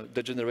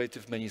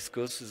degenerative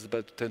meniscus, it's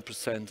about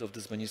 10% of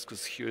this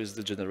meniscus here is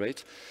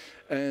degenerate.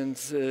 And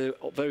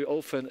very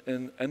often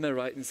in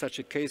MRI, in such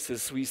a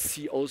cases, we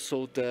see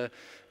also the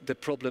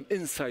problem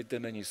inside the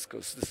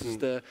meniscus. This is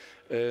the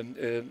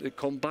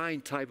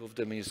combined type of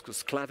the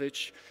meniscus,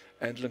 clavage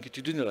and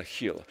longitudinal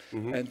heel.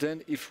 And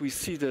then if we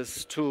see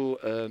this two,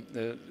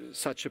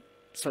 such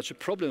a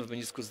problem of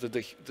meniscus, that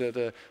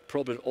the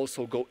problem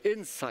also go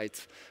inside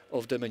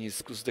of the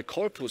meniscus, the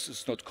corpus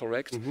is not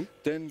correct,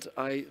 then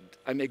I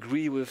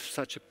agree with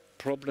such a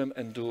problem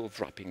and do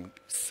wrapping.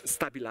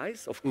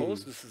 Stabilize, of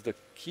course, this is the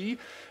key,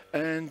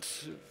 and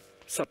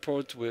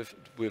support with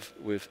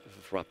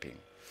wrapping.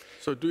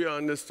 So do I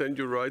understand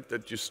you right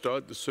that you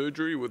start the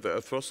surgery with the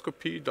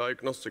arthroscopy,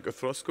 diagnostic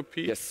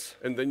arthroscopy? Yes.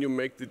 And then you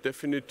make the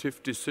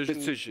definitive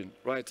decision?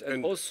 Right.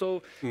 And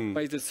also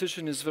my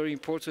decision is very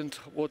important,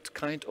 what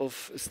kind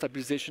of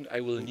stabilization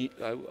I will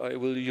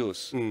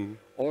use.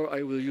 Or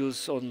I will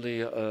use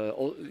only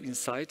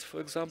inside, for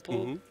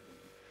example.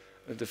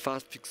 The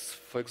fast fix,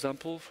 for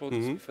example, for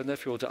the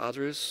nephew or the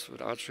others,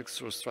 with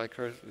Artrix or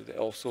Striker, they're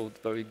also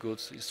very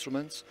good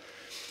instruments.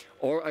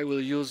 Or I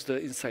will use the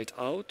inside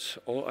out,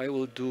 or I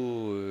will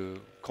do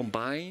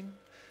combine.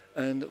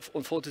 And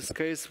for this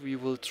case, we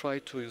will try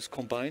to use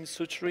combined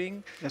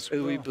suturing. Yes,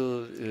 we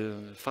will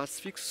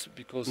fast fix,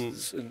 because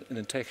it's in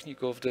the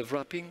technique of the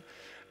wrapping,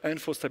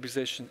 and for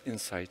stabilization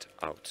inside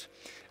out.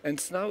 And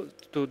now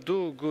to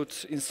do good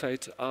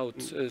inside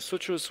out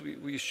sutures,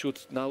 we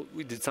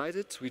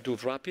decided we do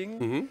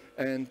wrapping,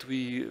 and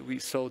we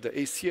saw the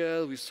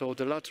ACL, we saw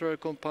the lateral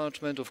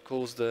compartment, of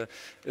course the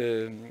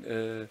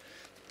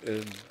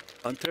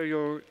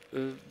anterior,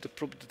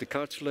 the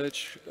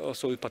cartilage,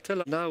 also the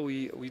patella. Now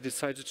we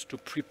decided to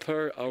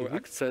prepare our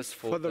access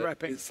for the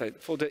wrapping,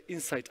 for the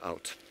inside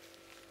out.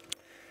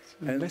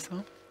 And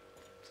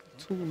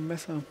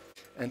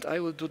I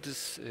will do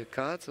this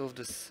cut of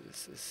this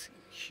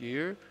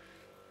here.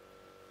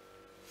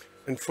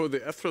 And for the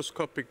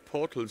arthroscopic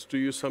portals, do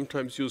you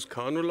sometimes use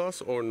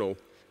cannulas or no?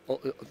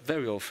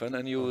 Very often,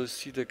 and you will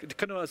see the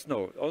cannulas,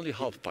 no, only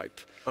half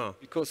pipe.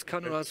 Because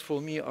cannulas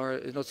for me are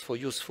not so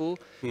useful.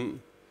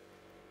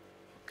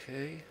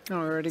 Okay. Oh,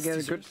 we already get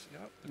a good.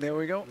 There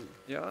we go.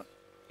 Yeah.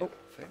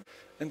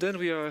 And then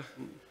we are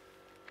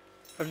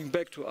coming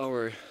back to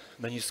our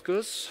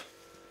meniscus.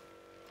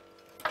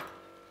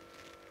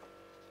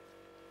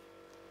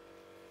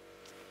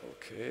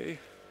 Okay.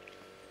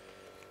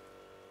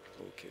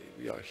 Okay,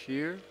 we are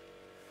here,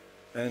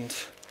 and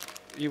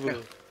we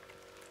will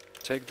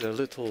take the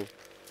little.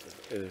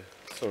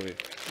 Sorry.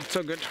 It's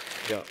so good.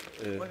 Yeah.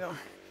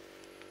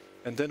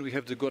 And then we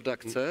have the good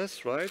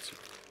access, right?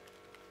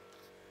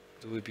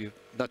 It will be a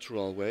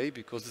natural way,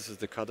 because this is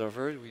the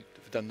cadaver. We've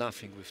done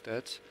nothing with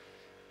that,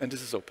 and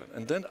this is open.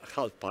 And then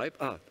half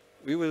pipe.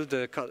 We will.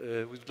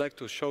 We'd like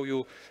to show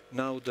you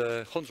now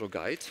the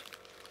Chondro-Gide.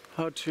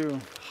 How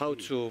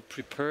to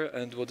prepare,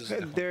 and what is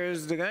it?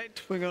 There's the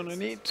guide we're gonna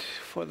need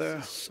for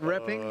the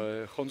wrapping.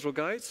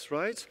 Chondro-Gide,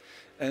 right?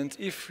 And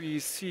if we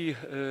see,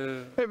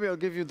 maybe I'll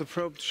give you the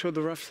probe to show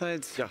the rough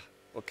sides. Yeah.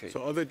 Okay.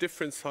 So are there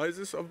different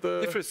sizes of the?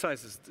 Different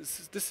sizes.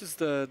 This is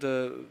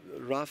the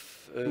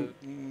rough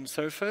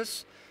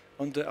surface.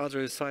 On the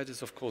other side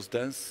is, of course,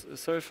 dense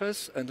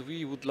surface, and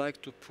we would like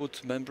to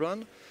put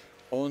membrane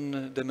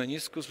on the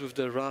meniscus with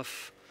the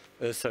rough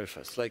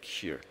surface, like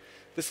here.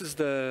 this is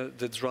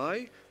the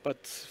dry,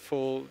 but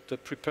for the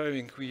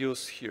preparing we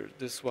use here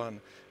this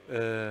one.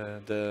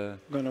 The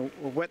Gonna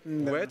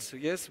wetten the wet,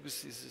 yes,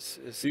 this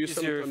is Do you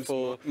easier sometimes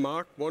for.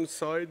 mark one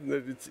side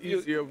that it's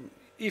easier?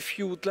 If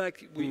you would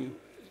like,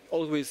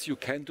 always you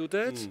can do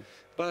that,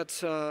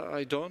 but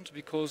I don't,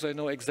 because I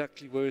know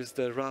exactly where is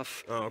the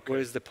rough, where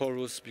is the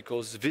porous,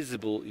 because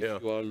visible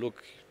if you are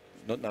look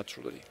not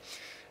naturally.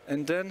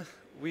 And then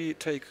we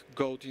take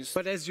goat.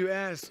 But as you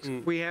asked,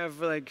 we have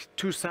like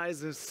two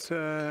sizes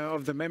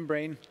of the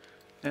membrane,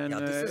 and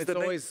it's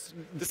always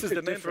this is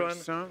the membrane.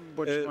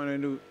 What you want to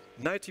do?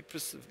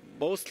 90%,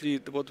 mostly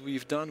what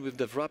we've done with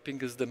the wrapping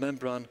is the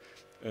membrane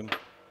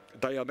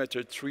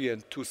diameter 3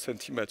 and 2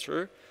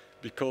 centimeter,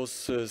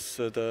 because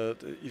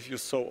if you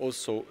saw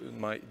also in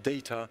my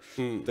data,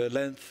 the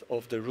length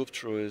of the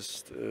rupture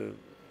is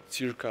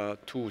circa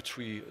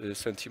 2-3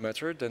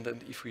 centimeter.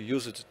 Then if we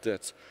use it,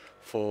 that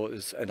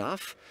is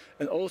enough,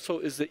 and also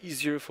is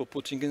easier for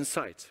putting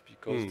inside,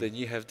 because then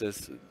you have the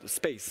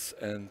space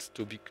and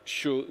to be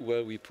sure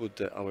where we put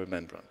our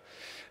membrane.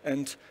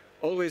 And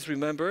always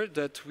remember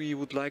that we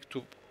would like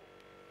to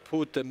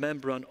put the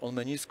membrane on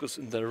meniscus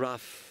in the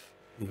rough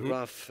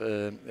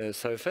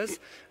surface.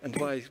 And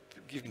by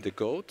giving the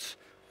goat,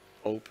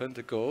 open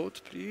the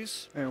goat,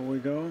 please. There we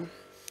go.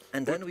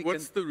 And then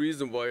what's the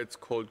reason why it's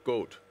called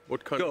goat?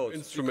 What kind of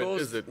instrument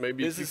is it?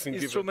 Maybe this is an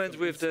instrument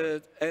with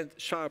the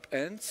sharp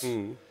ends.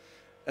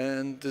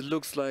 And it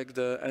looks like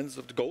the ends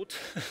of the goat.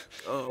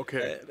 Oh,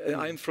 okay.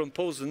 I'm from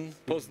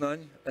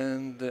Poznań,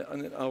 and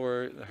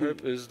our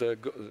herb is the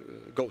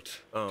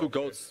goat. Two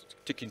goats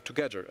sticking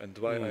together, and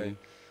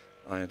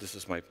why this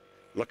is my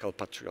local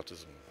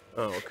patriotism.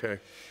 Oh, okay.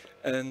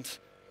 And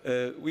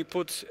we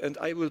put, and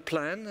I will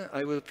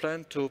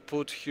plan to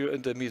put here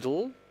in the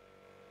middle,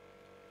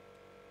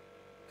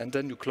 and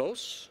then you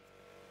close,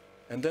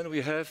 and then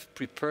we have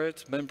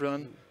prepared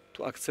membrane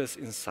to access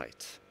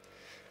inside.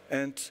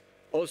 And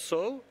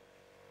also,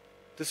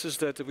 this is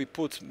that we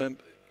put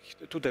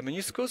to the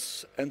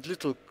meniscus and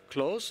little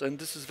close, and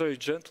this is very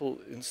gentle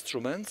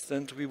instrument,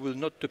 and we will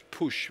not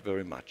push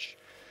very much.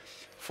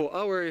 For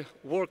our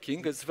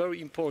working, it's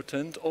very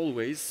important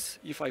always,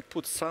 if I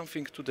put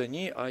something to the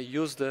knee, I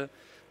use the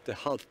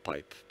half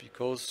pipe,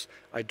 because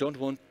I don't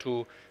want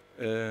to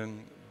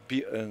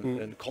be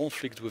in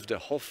conflict with the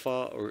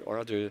hoffa or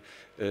other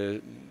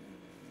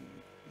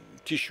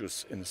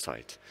tissues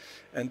inside.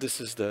 And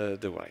this is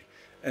the way.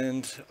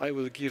 And I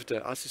will give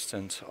the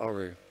assistant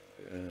our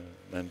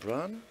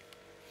membrane,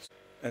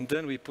 and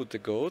then we put the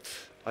goat.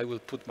 I will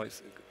put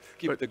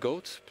keep the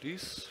goat,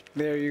 please.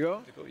 There you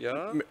go.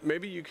 Yeah.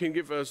 Maybe you can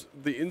give us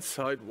the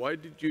insight. Why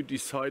did you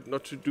decide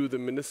not to do the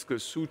meniscal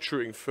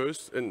suturing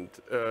first and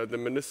the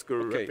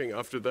meniscal wrapping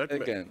after that?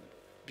 Again,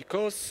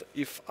 because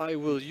if I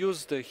will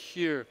use the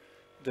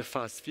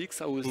fast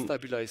fix, I will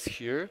stabilize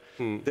here.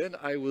 Then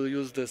I will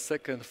use the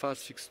second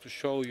fast fix to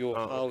show you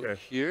how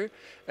here,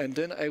 and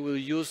then I will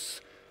use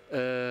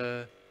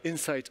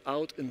inside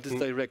out in this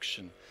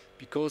direction,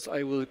 because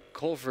I will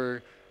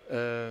cover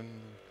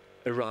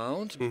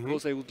around,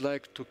 because I would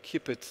like to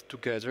keep it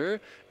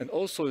together. And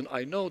also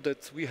I know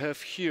that we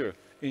have here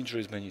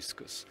injuries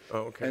meniscus.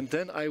 And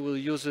then I will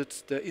use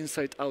it the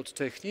inside out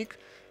technique,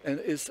 and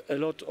it's a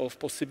lot of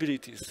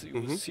possibilities.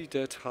 You will see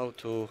that how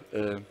to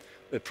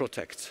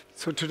protect.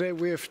 So today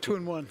we have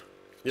 2-in-1.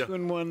 Yeah.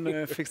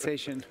 2-in-1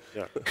 fixation.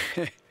 Yeah.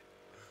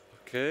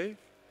 Okay.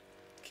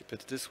 Keep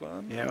it this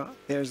one. Yeah.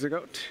 There's the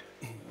goat.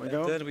 And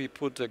then we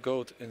put the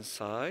goat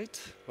inside,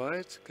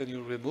 right? Can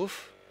you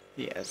remove?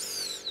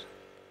 Yes.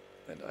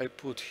 And I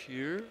put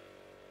here.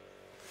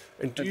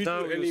 And do you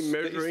do any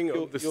measuring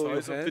of the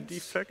size of the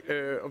defect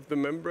of the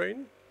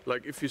membrane?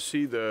 Like if you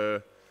see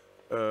the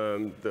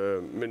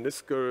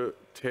meniscal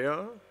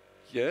tear?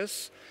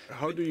 Yes.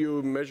 How do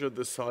you measure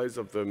the size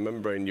of the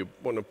membrane you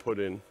want to put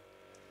in?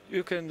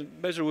 You can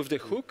measure with the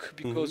hook,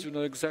 because you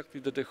know exactly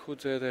that the hook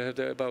they have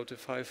about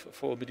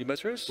 4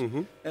 millimeters.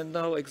 And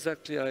now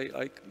exactly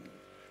I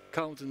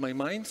count in my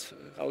mind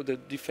how the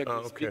defect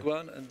is big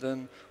one, and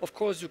then of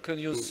course you can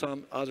use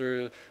some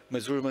other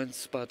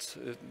measurements, but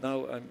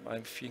now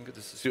I'm thinking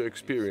this is your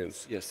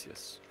experience. Yes,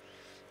 yes.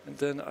 And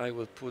then I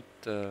will put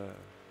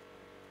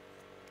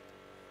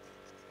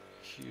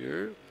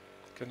here.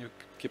 Can you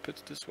keep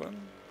it this one?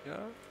 Yeah.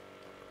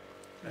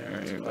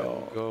 There you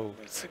go. Go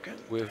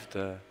with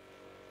the.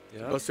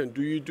 Yeah. Sebastian,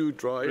 do you do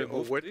dry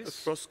or wet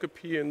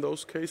arthroscopy in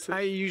those cases?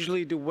 I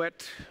usually do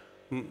wet.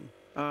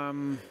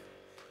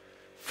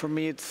 For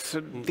me, it's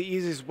the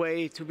easiest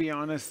way, to be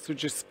honest, to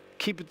just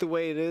keep it the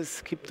way it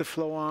is, keep the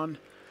flow on.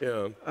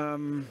 Yeah.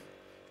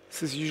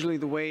 This is usually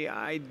the way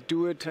I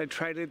do it. I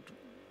tried it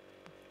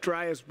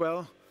dry as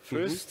well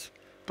first,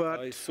 but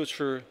I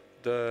suture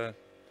the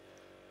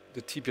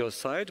tibial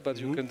side, but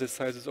you can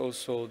decide it's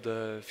also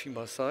the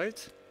femur side.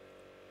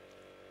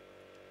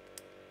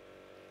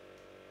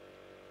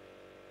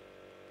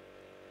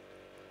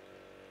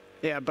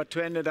 Yeah, but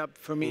to end it up,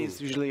 for me,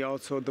 it's usually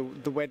also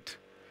the wet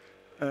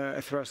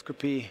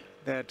arthroscopy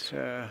that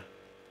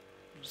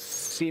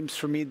seems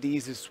for me the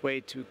easiest way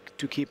to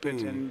keep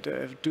it and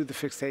do the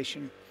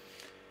fixation.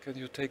 Can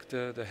you take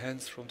the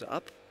hands from the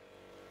up?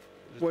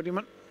 What do you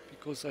want?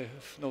 Because I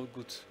have no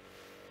good.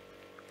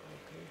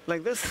 Okay.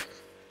 Like this?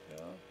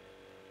 Yeah.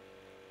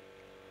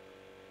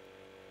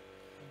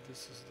 And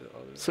this is the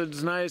other. So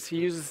it's nice. He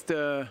uses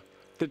the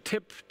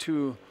tip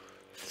to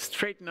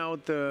straighten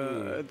out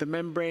the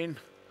membrane,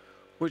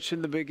 which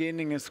in the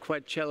beginning is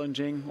quite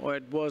challenging, or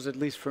it was at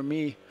least for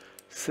me,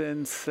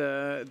 since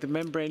the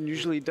membrane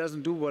usually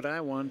doesn't do what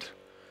I want.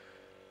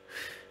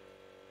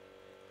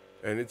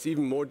 And it's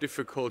even more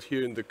difficult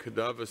here in the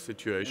cadaver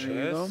situation,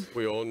 Yes.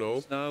 we all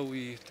know. Now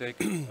we take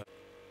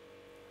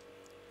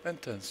and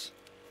tense.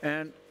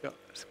 And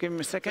just give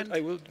me a second.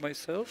 I will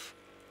myself.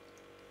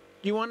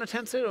 You want to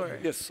tense it, or?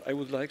 Yes, I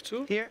would like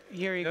to. Here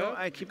you go.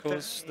 I keep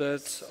because that.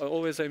 that's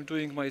always I'm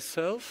doing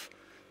myself,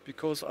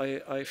 because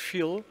I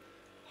feel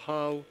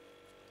how.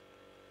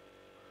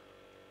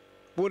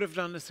 Would have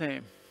done the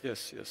same.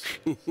 Yes, yes.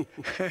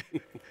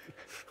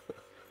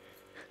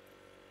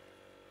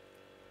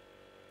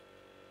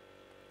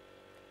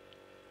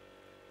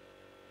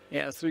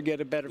 Yeah, so you get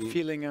a better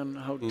feeling on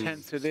how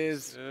tense it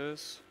is.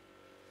 Yes.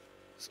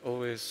 It's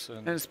always.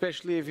 And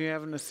especially if you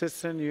have an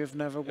assistant you've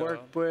never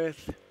worked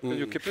with. Can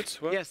you keep it?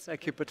 Well? Yes, I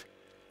keep it.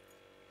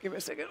 Give me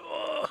a second.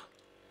 Oh.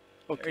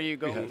 Okay. There you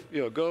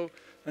go. Go,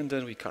 and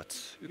then we cut.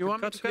 You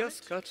want me cut? to cut Yes,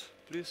 it? cut,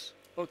 please.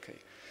 Okay.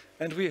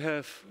 And we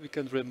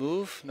can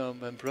remove now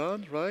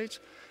membrane, right?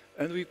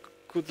 And we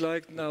could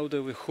like now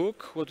the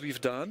hook, what we've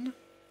done.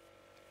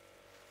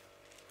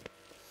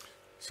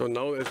 So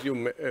now as you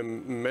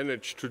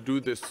manage to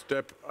do this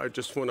step, I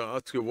just want to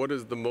ask you, what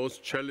is the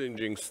most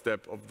challenging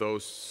step of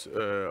those,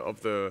 of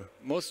the...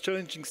 Most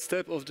challenging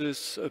step of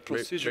this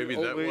procedure maybe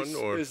that always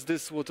one, or? is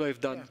this what I've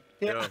done.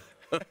 Yeah.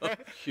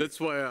 That's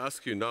why I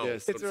ask you now.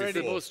 Yes, It's already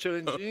the most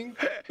challenging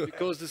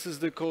because this is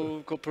the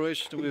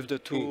cooperation with the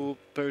two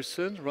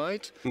person,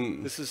 right?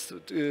 This is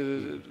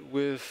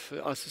with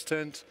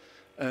assistant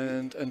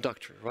and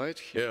doctor,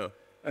 right? Yeah.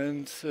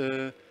 And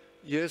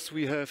yes,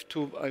 we have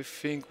to. I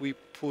think we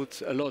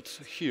put a lot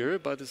here,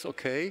 but it's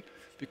okay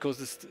because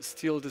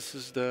this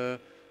is the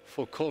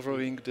for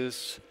covering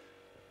this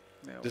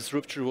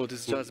rupture. What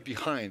is just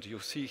behind? You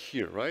see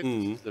here, right?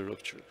 This is the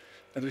rupture,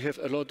 and we have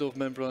a lot of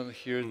membrane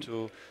here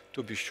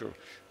to be sure.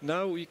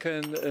 Now we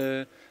can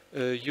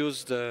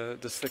use the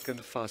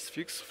second fast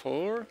fix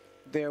for.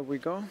 There we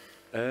go.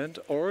 And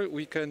or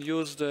we can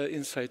use the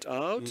inside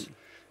out,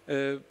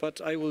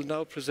 but I will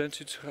now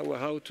present it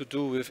how to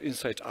do with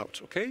inside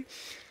out. Okay,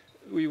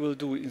 we will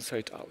do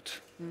inside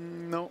out.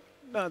 No,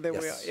 there we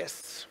are.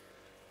 Yes.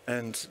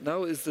 And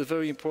now is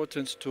very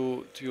important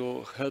to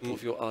your help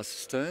of your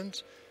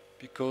assistant,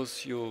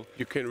 because you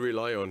can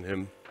rely on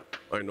him.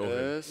 I know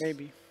him.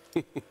 Maybe.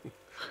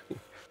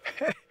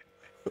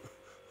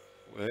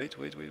 Wait.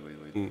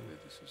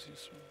 This is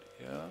instrument.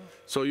 Yeah.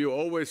 So you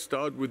always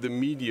start with the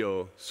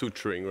medial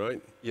suturing,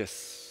 right?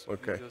 Yes.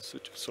 Okay.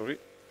 Sorry.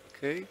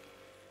 Okay.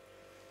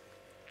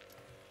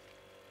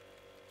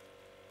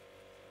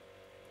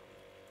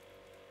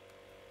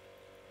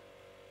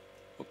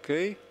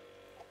 Okay.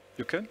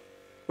 You can?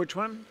 Which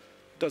one?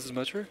 Doesn't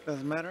matter.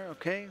 Doesn't matter.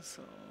 Okay.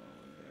 So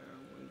there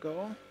we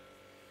go.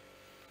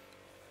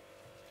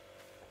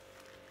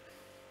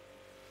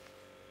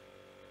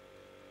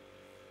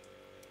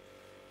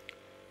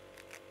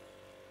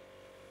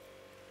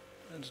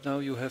 And now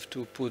you have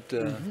to put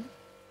the...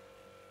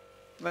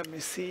 Let me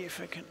see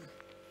if I can...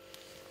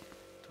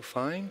 To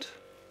find...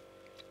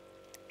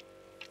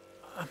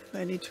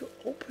 I need to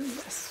open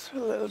this a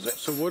little bit.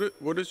 So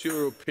what is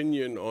your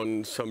opinion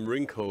on some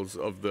wrinkles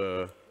of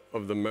the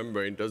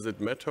membrane? Does it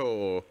matter,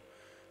 or...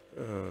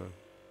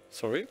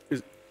 Sorry?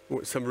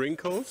 Some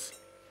wrinkles?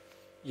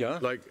 Yeah.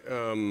 Like,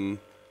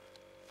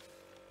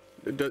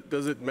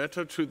 does it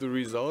matter to the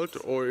result,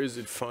 or is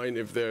it fine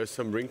if there are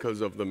some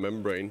wrinkles of the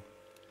membrane?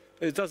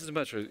 It doesn't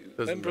matter.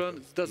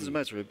 Membrane doesn't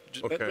matter.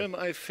 Okay. Membrane,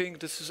 I think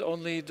this is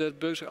only the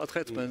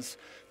treatments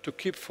to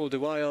keep for the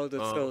while the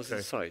cells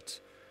inside.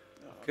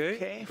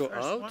 Okay, go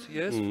out. One.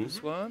 Yes,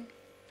 this one.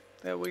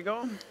 There we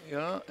go.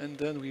 Yeah, and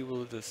then we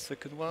will the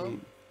second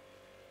one.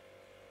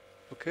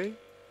 Okay.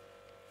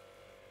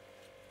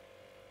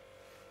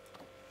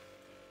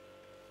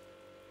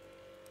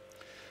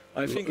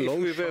 I think if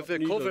we have the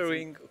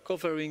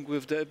covering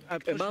with the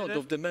amount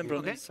of the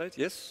membrane inside,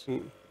 yes.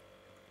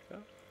 Yeah.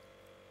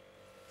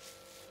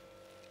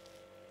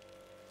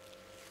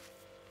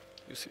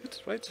 You see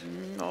it, right?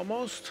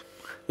 Almost.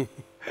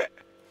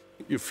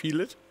 You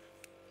feel it?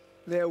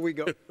 There we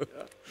go. We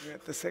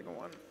got the second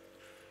one.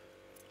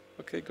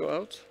 Okay, go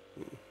out.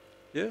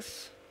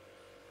 Yes.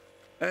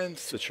 And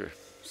suture.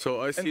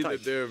 So I see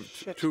that there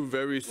are two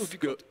very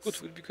skilled...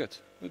 Good, will be good.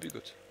 Will be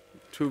good.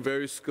 Two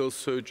very skilled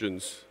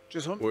surgeons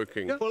Just one?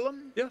 working. Yeah. Pull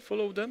them? Yeah,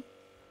 follow them.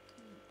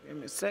 Give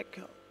me a sec.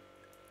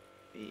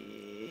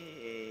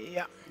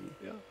 Yeah.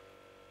 Yeah.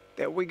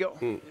 There we go.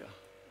 Yeah.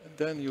 And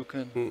then you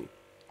can...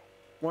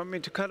 Want me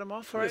to cut them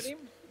off already? Yes.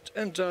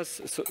 And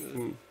just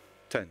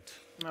tent.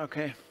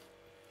 Okay.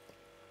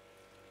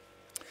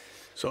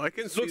 So I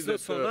can see Looks that not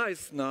so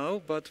nice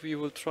now, but we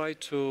will try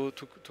to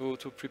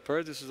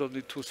prepare. This is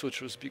only two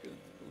sutures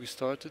we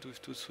started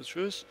with 2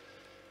 sutures.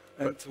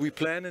 And we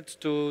planned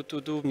to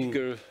do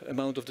bigger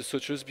amount of the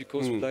sutures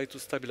because we like to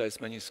stabilize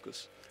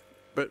meniscus.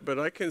 But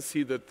I can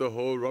see that the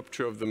whole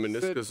rupture of the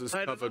meniscus is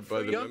covered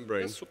by the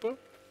membrane. Yeah, super.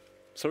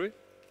 Sorry?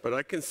 But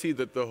I can see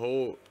that the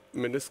whole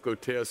meniscal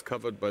tear is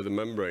covered by the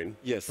membrane.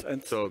 Yes,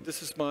 and so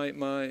this is my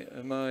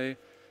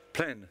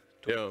plan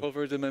to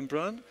cover the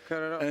membrane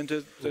and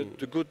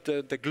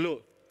the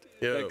glue.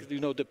 Yeah. Like, you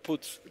know,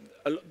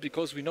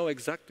 because we know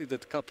exactly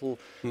that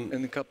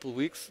in a couple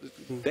weeks,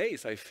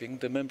 days, I think,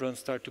 the membrane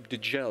start to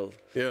degel.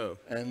 Yeah.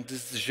 And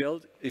this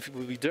gel, if it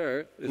will be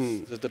there,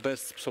 is the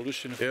best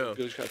solution for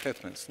biological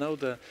attachments. Now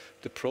the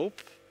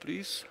probe,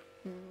 please.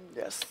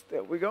 Yes,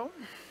 there we go.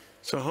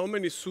 So how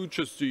many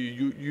sutures do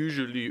you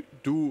usually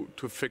do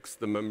to fix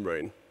the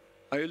membrane?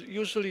 I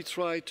usually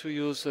try to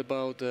use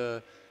about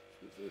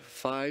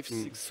 5,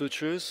 6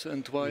 sutures,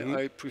 and why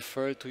I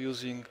prefer to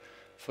using,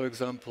 for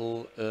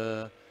example,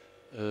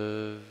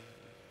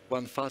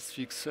 one fast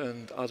fix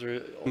and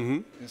other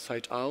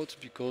inside out,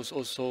 because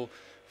also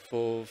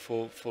for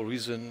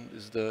reason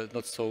is the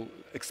not so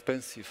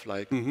expensive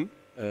like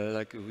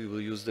like we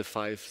will use the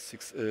 5,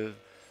 6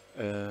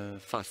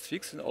 fast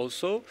fix, and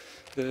also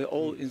the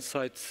all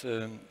inside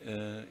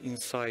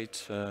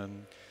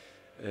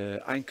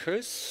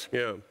anchors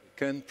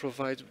can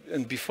provide.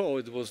 And before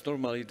it was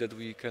normally that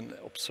we can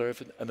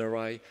observe an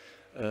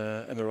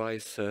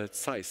MRI's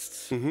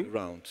sized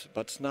round,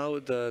 but now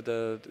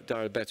they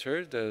are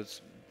better, they're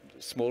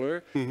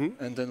smaller,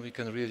 and then we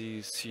can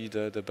really see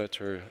the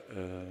better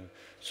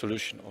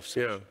solution of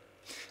suture.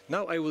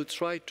 Now I will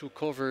try to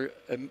cover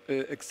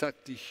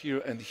exactly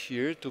here and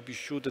here to be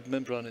sure that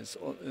membrane is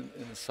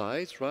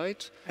inside,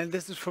 right? And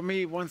this is for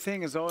me, one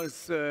thing is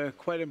always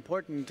quite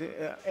important.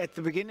 At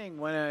the beginning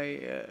when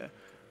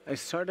I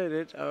started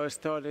it, I always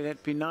thought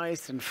it'd be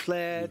nice and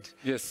flat.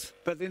 Yes.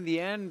 But in the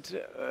end,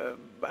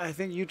 I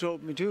think you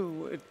told me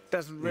too, it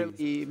doesn't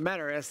really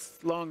matter as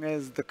long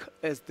as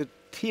the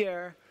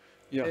tear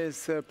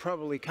is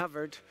properly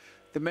covered.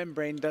 The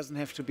membrane doesn't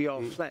have to be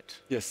all flat.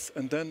 Yes,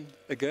 and then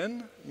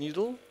again,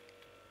 needle.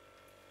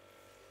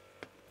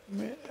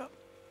 Yeah.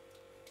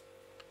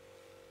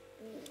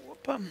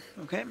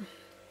 Okay.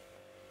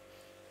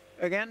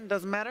 Again,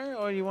 doesn't matter,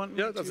 or you want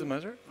me to? Doesn't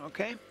matter.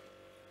 Okay.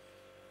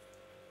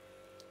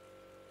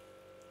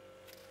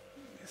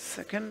 A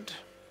second.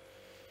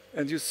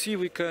 And you see,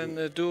 we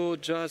can do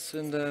just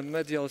in the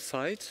medial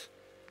side,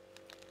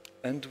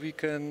 and we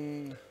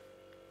can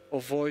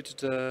avoid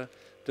the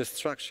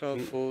structure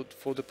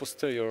for the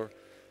posterior,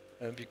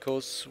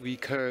 because we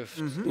curved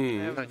First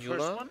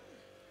cannula. one?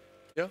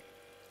 Yeah.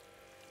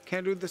 Can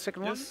I do the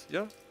second one? Yes.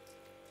 Yeah.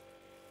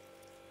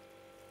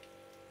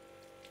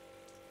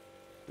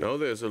 Now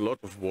there's a lot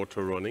of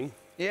water running.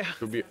 Yeah.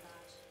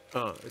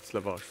 It's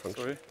lavage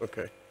function. Sorry.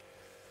 Okay.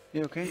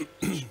 You okay?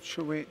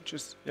 Should we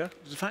just? Yeah.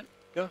 Is it fine?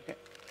 Yeah. Okay.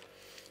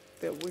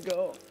 There we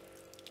go.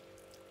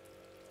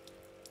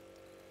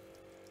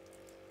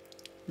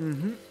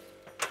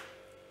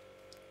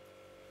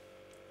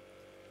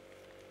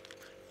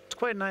 It's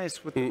quite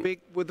nice with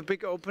the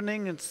big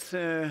opening. It's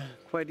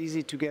quite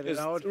easy to get it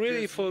out.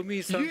 Really, for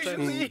me,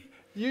 sometimes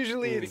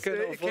usually it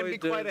can be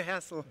quite a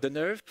hassle. The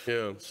nerve.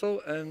 Yeah.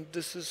 So, and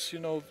this is, you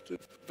know, a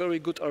very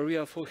good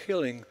area for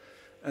healing,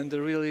 and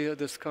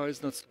the scar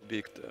is not so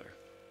big there.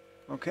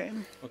 Okay.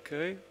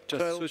 Okay.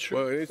 Just suture.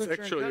 Well, it's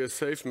actually a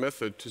safe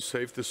method to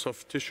save the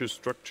soft tissue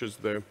structures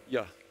there.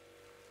 Yeah.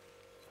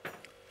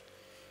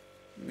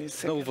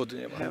 No wody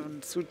nie ma.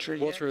 Haven't sutured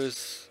yet. Water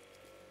is.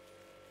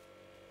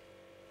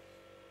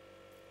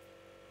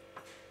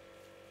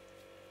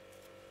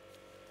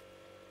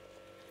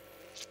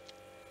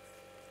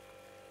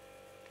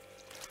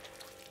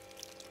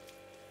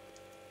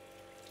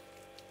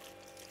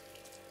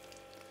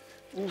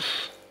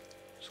 Oof,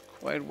 it's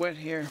quite wet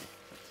here.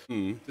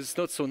 It's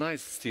not so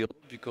nice still,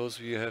 because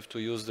we have to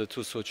use the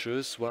 2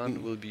 sutures.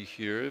 One will be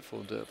here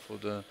for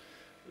the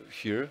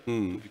here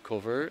to be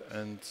covered,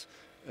 and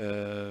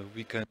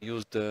we can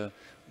use the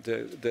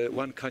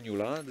one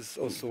cannula. This is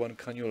also one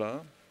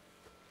cannula,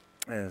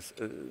 as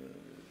a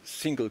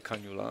single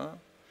cannula,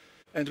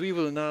 and we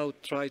will now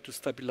try to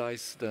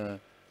stabilize the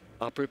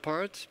upper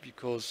part,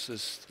 because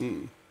it's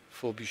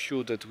for be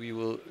sure that we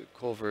will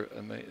cover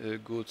a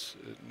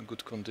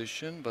good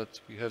condition, but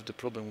we have the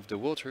problem with the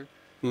water.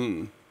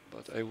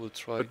 But I will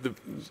try. But the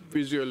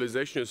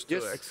visualization is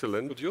still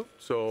excellent. Could you?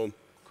 So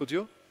could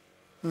you?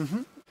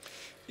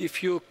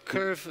 If you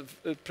curve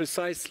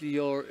precisely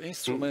your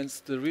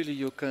instruments, really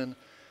you can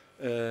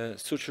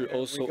suture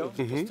also of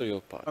the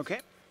posterior part.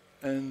 Okay.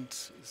 And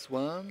this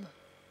one.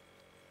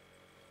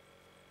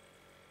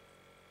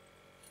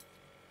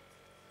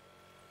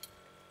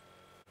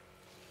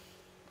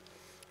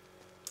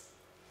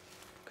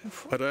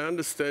 But I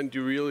understand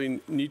you really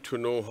need to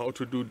know how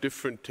to do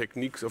different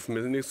techniques of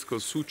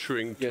meniscal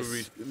suturing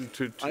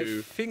to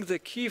I think the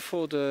key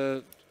for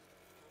the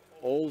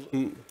all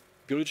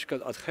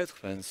biological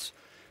adherence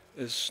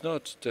is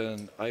not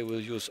then I will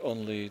use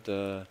only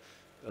the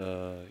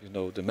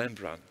the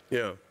membrane.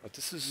 Yeah. But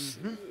this is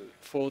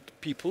for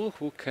people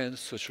who can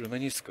suture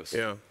meniscus.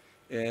 Yeah.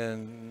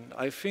 And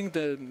I think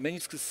the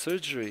meniscus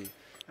surgery,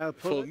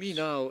 for me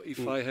now,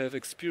 if I have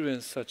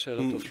experienced such a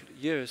lot of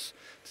years,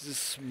 this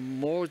is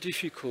more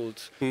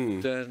difficult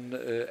than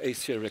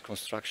ACL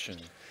reconstruction.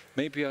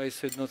 Maybe I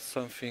said not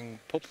something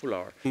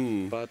popular,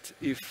 but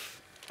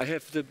if I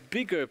have the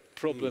bigger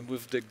problem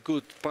with the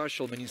good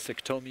partial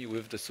meniscectomy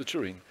with the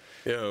suturing,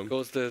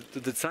 because the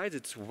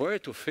decided where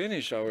to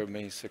finish our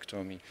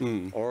meniscectomy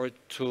or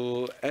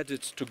to add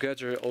it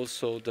together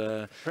also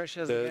the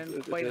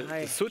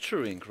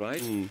suturing,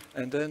 right?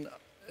 And then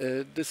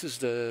this is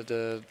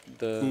the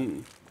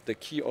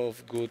key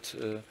of good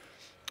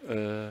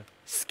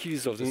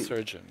skills of the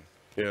surgeon.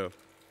 Yeah.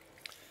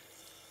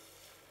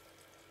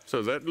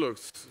 So that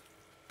looks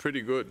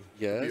pretty good,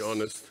 to be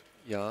honest.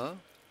 Yeah.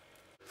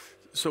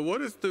 So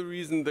what is the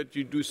reason that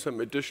you do some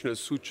additional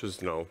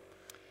sutures now?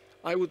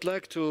 I would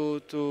like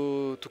to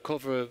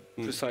cover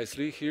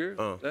precisely here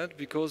that,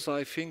 because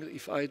I think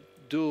if I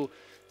do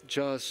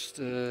just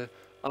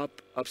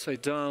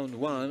upside down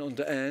one on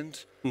the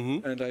end,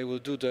 and I will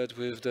do that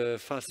with the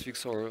fast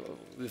fix or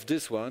with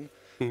this one.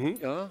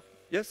 Yeah.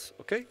 Yes.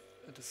 Okay.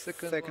 And the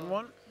second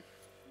one,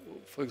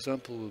 for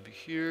example, will be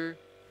here.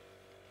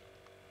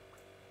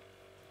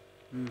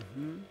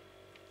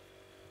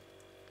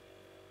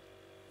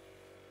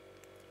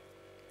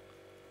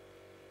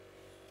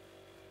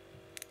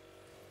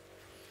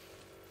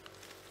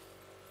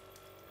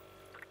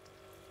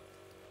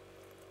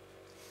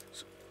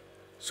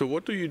 So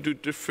what do you do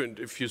different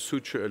if you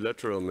suture a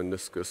lateral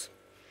meniscus?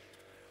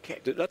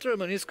 The lateral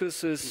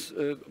meniscus is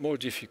more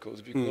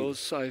difficult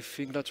because I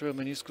think lateral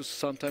meniscus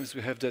sometimes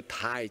we have the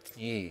tight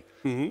knee.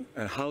 And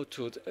how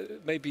to,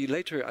 maybe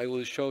later I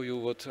will show you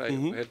what I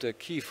have the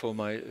key for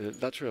my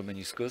lateral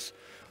meniscus.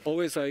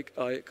 Always I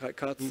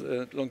cut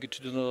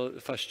longitudinal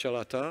fascia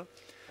lata,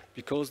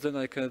 because then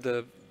I can have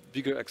the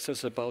bigger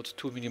access, about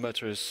 2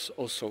 millimeters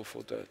also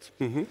for that.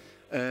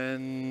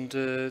 And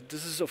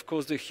this is, of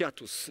course, the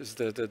hiatus is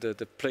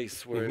the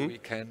place where we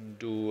can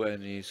do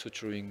any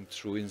suturing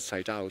through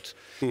inside out,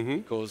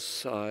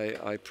 because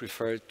I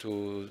prefer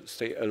to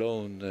stay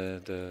alone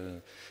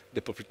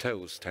the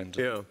popliteus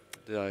tendon.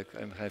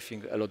 I'm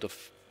having a lot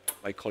of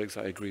my colleagues,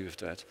 I agree with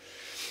that.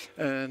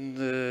 And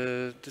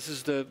this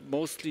is the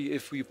mostly,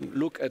 if we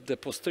look at the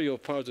posterior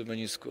part of the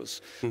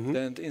meniscus,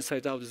 then the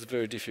inside out is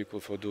very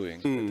difficult for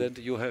doing. Then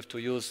you have to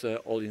use the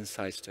all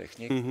inside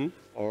technique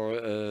or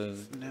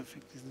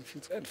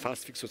and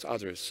fast fix with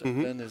others.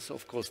 And then it's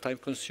of course time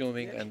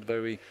consuming and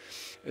very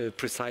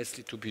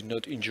precisely to be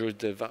not injured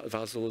the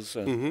vessels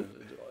and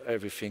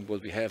everything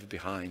what we have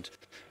behind.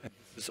 And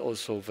this is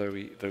also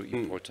very, very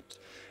important.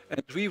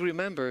 And we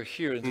remember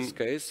here in this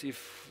case,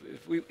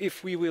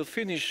 if we will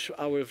finish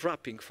our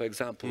wrapping, for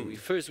example, we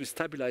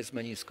stabilize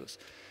meniscus,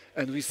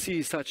 and we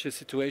see such a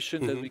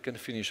situation that we can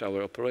finish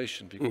our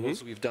operation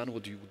because we've done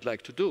what you would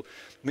like to do.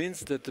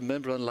 Means that the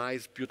membrane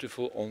lies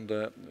beautiful on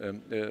the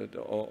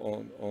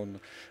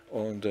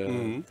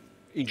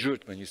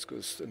injured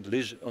meniscus and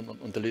lesion,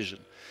 on the lesion.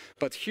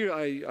 But here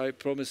I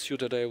promise you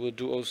that I will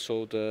do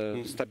also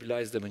the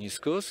stabilize the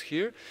meniscus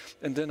here,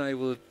 and then I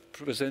will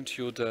present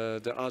you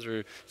the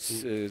other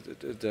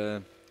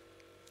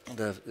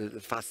the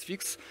fast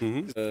fix.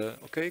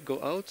 Okay, go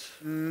out,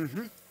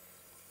 and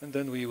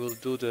then we will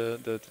do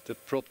the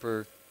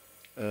proper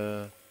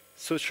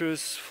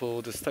sutures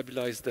for the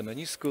stabilize the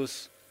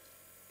meniscus,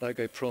 like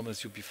I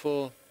promised you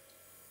before.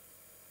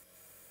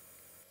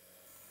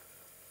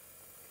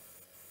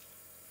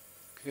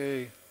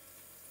 Okay,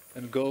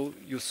 and go.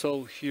 You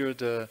saw here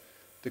the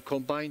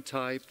combined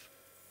type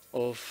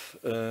of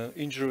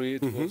injury.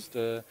 It was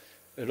the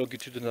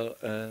longitudinal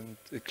and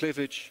the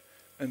cleavage,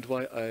 and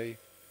why I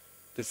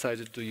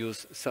decided to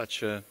use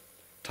such a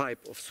type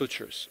of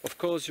sutures. Of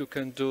course, you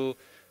can do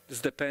this.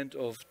 Depend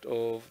of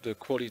the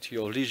quality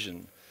of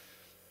lesion.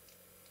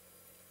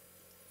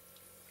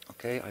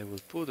 Okay, I will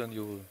put, and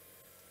you will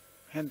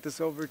hand this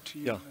over to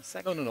you in a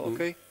second. No.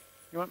 Okay.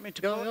 You want me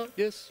to go? Yeah,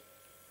 yes.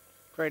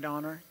 Great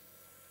honor.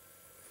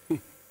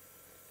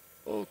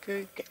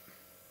 Okay.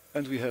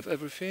 And we have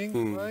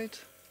everything, right?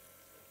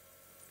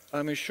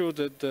 I'm sure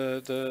that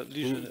the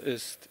lesion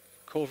is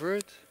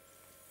covered.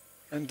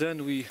 And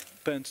then we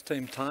bend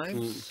 10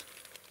 times.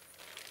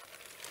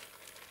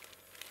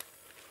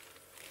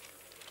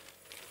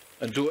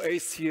 And do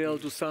ACL,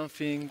 do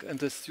something, and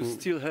this, you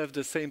still have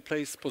the same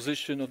place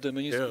position of the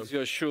meniscus.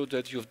 You are sure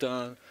that you've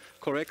done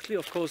correctly.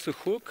 Of course, a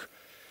hook.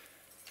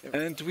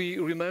 And we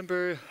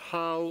remember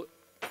how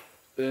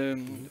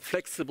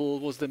flexible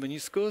was the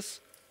meniscus,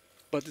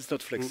 but it's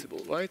not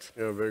flexible, right?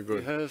 Yeah, very good.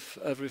 We have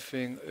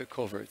everything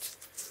covered.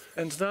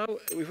 And now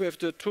we have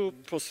the two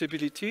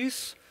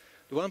possibilities.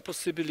 The one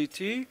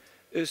possibility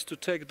is to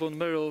take bone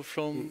marrow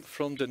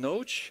from the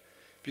notch,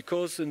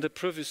 because in the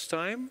previous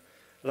time,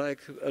 like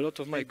a lot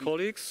of my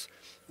colleagues,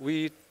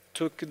 we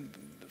took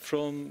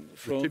from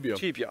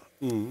tibia.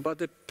 But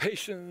the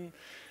patient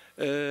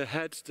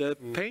had the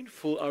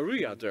painful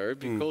area there,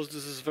 because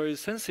this is a very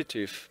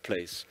sensitive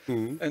place.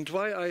 And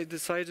why I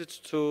decided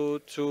to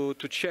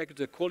check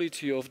the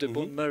quality of the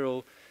bone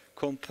marrow,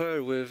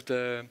 compare with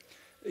the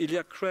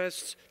iliac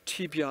crest,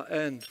 tibia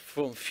end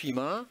from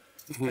femur,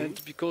 and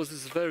because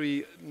it's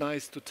very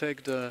nice to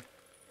take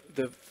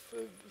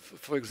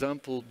for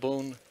example,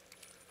 bone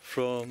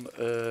from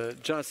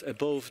just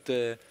above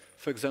the,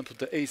 for example,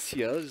 the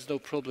ACL. There's no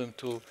problem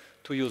to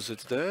use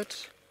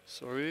it.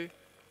 Sorry,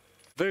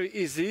 very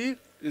easy.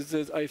 Is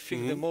that I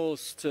think the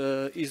most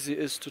easy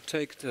is to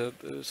take the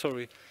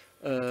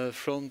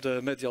from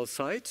the medial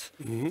side,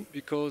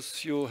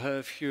 because you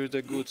have here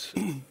the good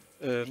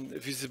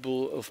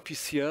visible of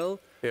PCL,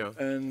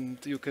 and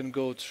you can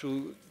go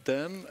through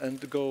them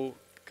and go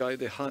guide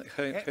the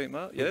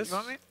hammer. Yes,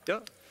 yeah.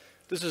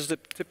 This is the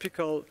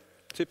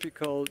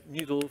typical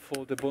needle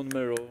for the bone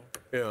marrow.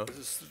 Yeah, this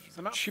is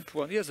a cheap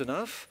one. Yes,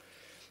 enough.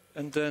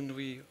 And then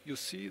you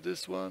see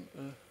this one.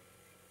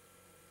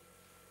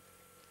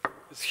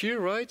 It's here,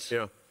 right?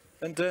 Yeah.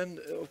 And then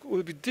it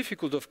will be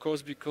difficult, of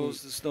course,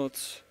 because it's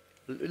not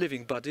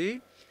living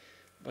body.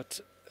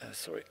 But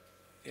sorry,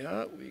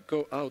 yeah, we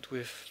go out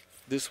with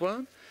this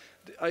one.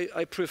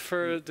 I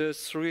prefer the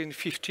Suturing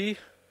 50.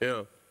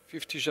 Yeah.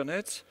 50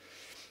 Jeannette,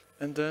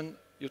 and then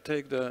you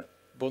take the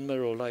bone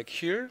marrow like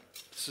here.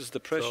 This is the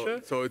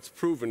pressure. So it's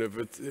proven if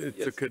it's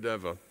a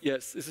cadaver.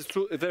 Yes, this is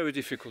true. Very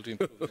difficult to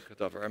improve the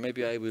cadaver.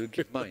 Maybe I will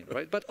give mine,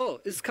 right? But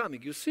it's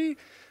coming. You see.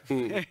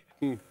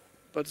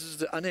 But this is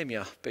the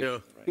anemia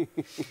patient, right?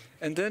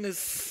 And then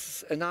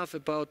it's enough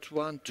about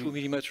 1-2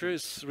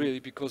 millimeters,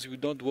 really, because you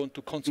don't want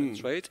to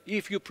concentrate.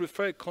 If you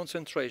prefer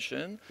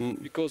concentration,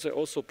 because I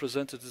also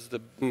presented this the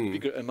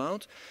bigger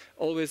amount,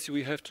 always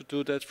we have to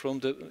do that from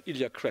the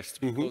iliac crest,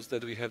 because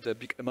that we have the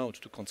big amount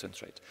to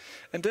concentrate.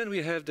 And then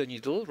we have the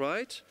needle,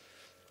 right?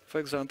 For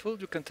example,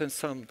 you can take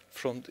some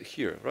from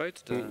here,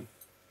 right?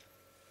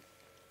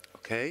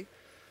 Okay.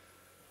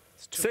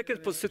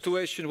 Second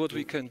situation, what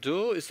we can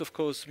do is, of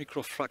course,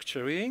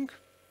 microfracturing.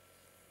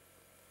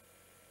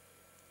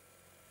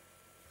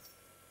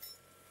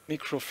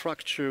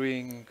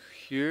 Microfracturing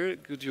here.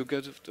 Could you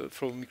get it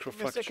from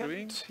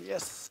microfracturing?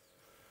 Yes.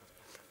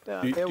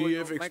 Do you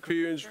have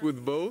experience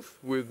with both,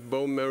 with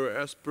bone marrow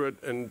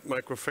aspirate and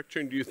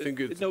microfracturing? Do you think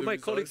it's no? My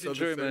colleagues in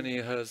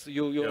Germany has.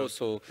 You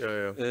also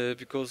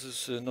because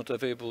it's not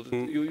available.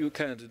 You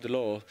can't the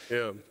law.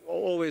 Yeah.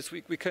 Always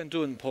we can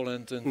do in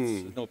Poland,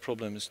 and no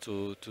problem is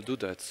to do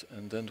that.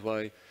 And then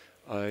why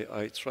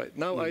I try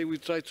now. I will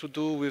try to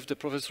do with the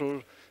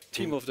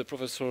team of the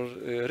Professor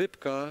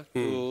Rybka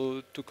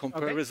to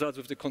compare results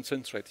with the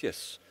concentrate.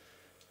 Yes.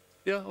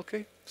 Yeah.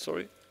 Okay.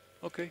 Sorry.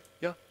 Okay.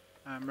 Yeah.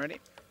 I'm ready.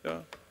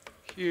 Yeah.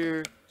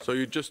 Here. So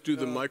you just do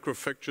the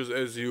microfractures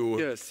as you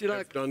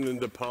have done in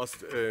the past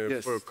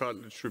for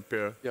cartilage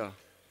repair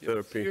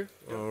therapy. Here.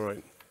 All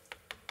right.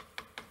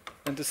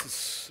 And this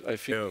is, I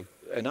think,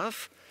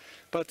 enough.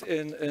 But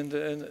in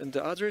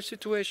the other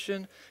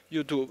situation,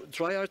 you do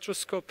dry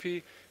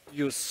arthroscopy.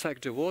 You suck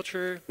the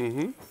water.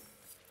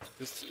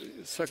 Just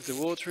suck the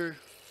water.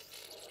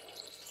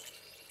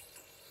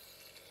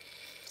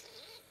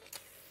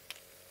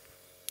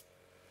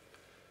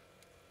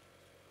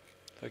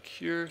 Like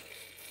here.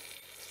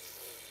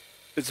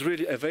 It's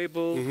really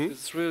available.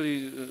 It's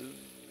really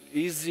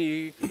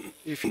easy.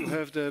 If you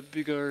have the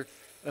bigger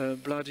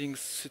blooding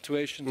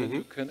situation, then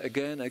you can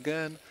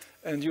again,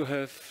 and you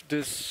have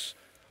this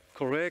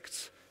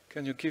correct.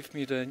 Can you give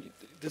me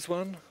this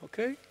one?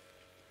 Okay.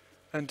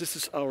 And this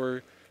is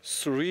our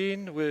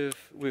Suturing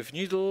with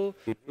needle,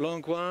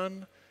 long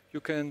one.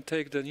 You can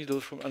take the needle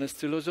from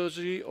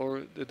anesthesiology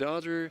or the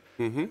other.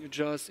 You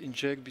just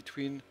inject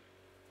between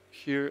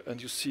here,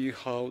 and you see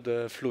how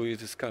the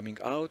fluid is coming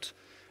out.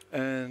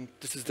 And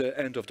this is the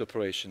end of the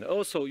operation.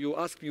 Also, you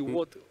ask me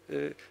what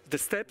the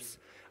steps.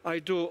 I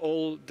do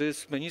all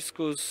this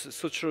meniscus,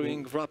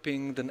 suturing,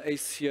 wrapping, then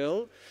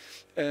ACL,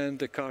 and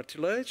the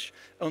cartilage.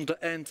 On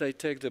the end, I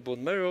take the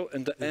bone marrow,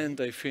 and the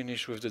end, I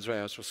finish with the dry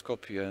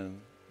arthroscopy,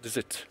 and that's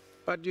it.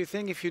 But do you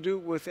think if you do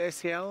with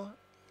ACL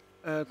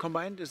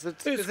combined, is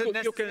it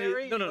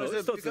necessary? No,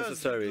 it's not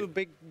necessary. Do a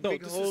big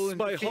hole in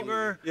the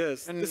femur?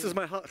 Yes, this is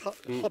my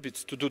hobby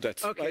to do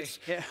that. Okay, right?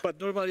 yeah. But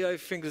normally I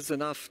think it's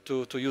enough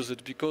to use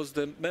it, because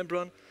the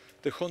membrane,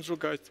 the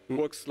Chondro-Gide,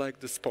 works like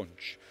the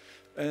sponge.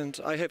 And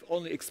I have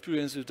only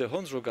experience with the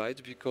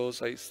Chondro-Gide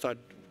because I start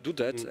do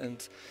that,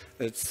 and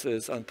it's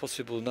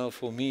impossible now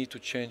for me to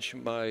change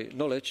my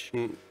knowledge.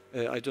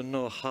 I don't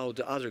know how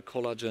the other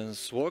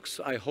collagens works.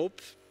 I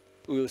hope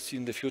we will see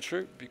in the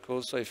future,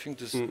 because I think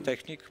this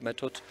technique,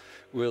 method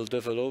will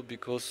develop,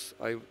 because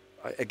I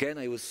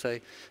will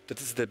say that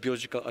this is the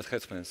biological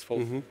enhancements for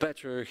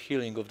better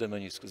healing of the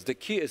meniscus. The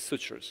key is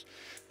sutures.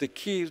 The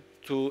key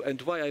to, and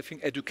why I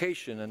think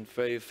education, and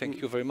thank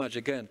you very much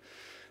again,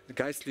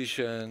 Geistlich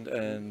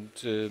and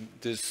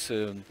this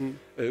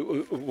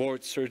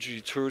word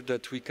surgery tour,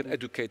 that we can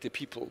educate the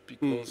people,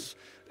 because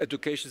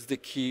education is the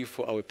key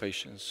for our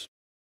patients.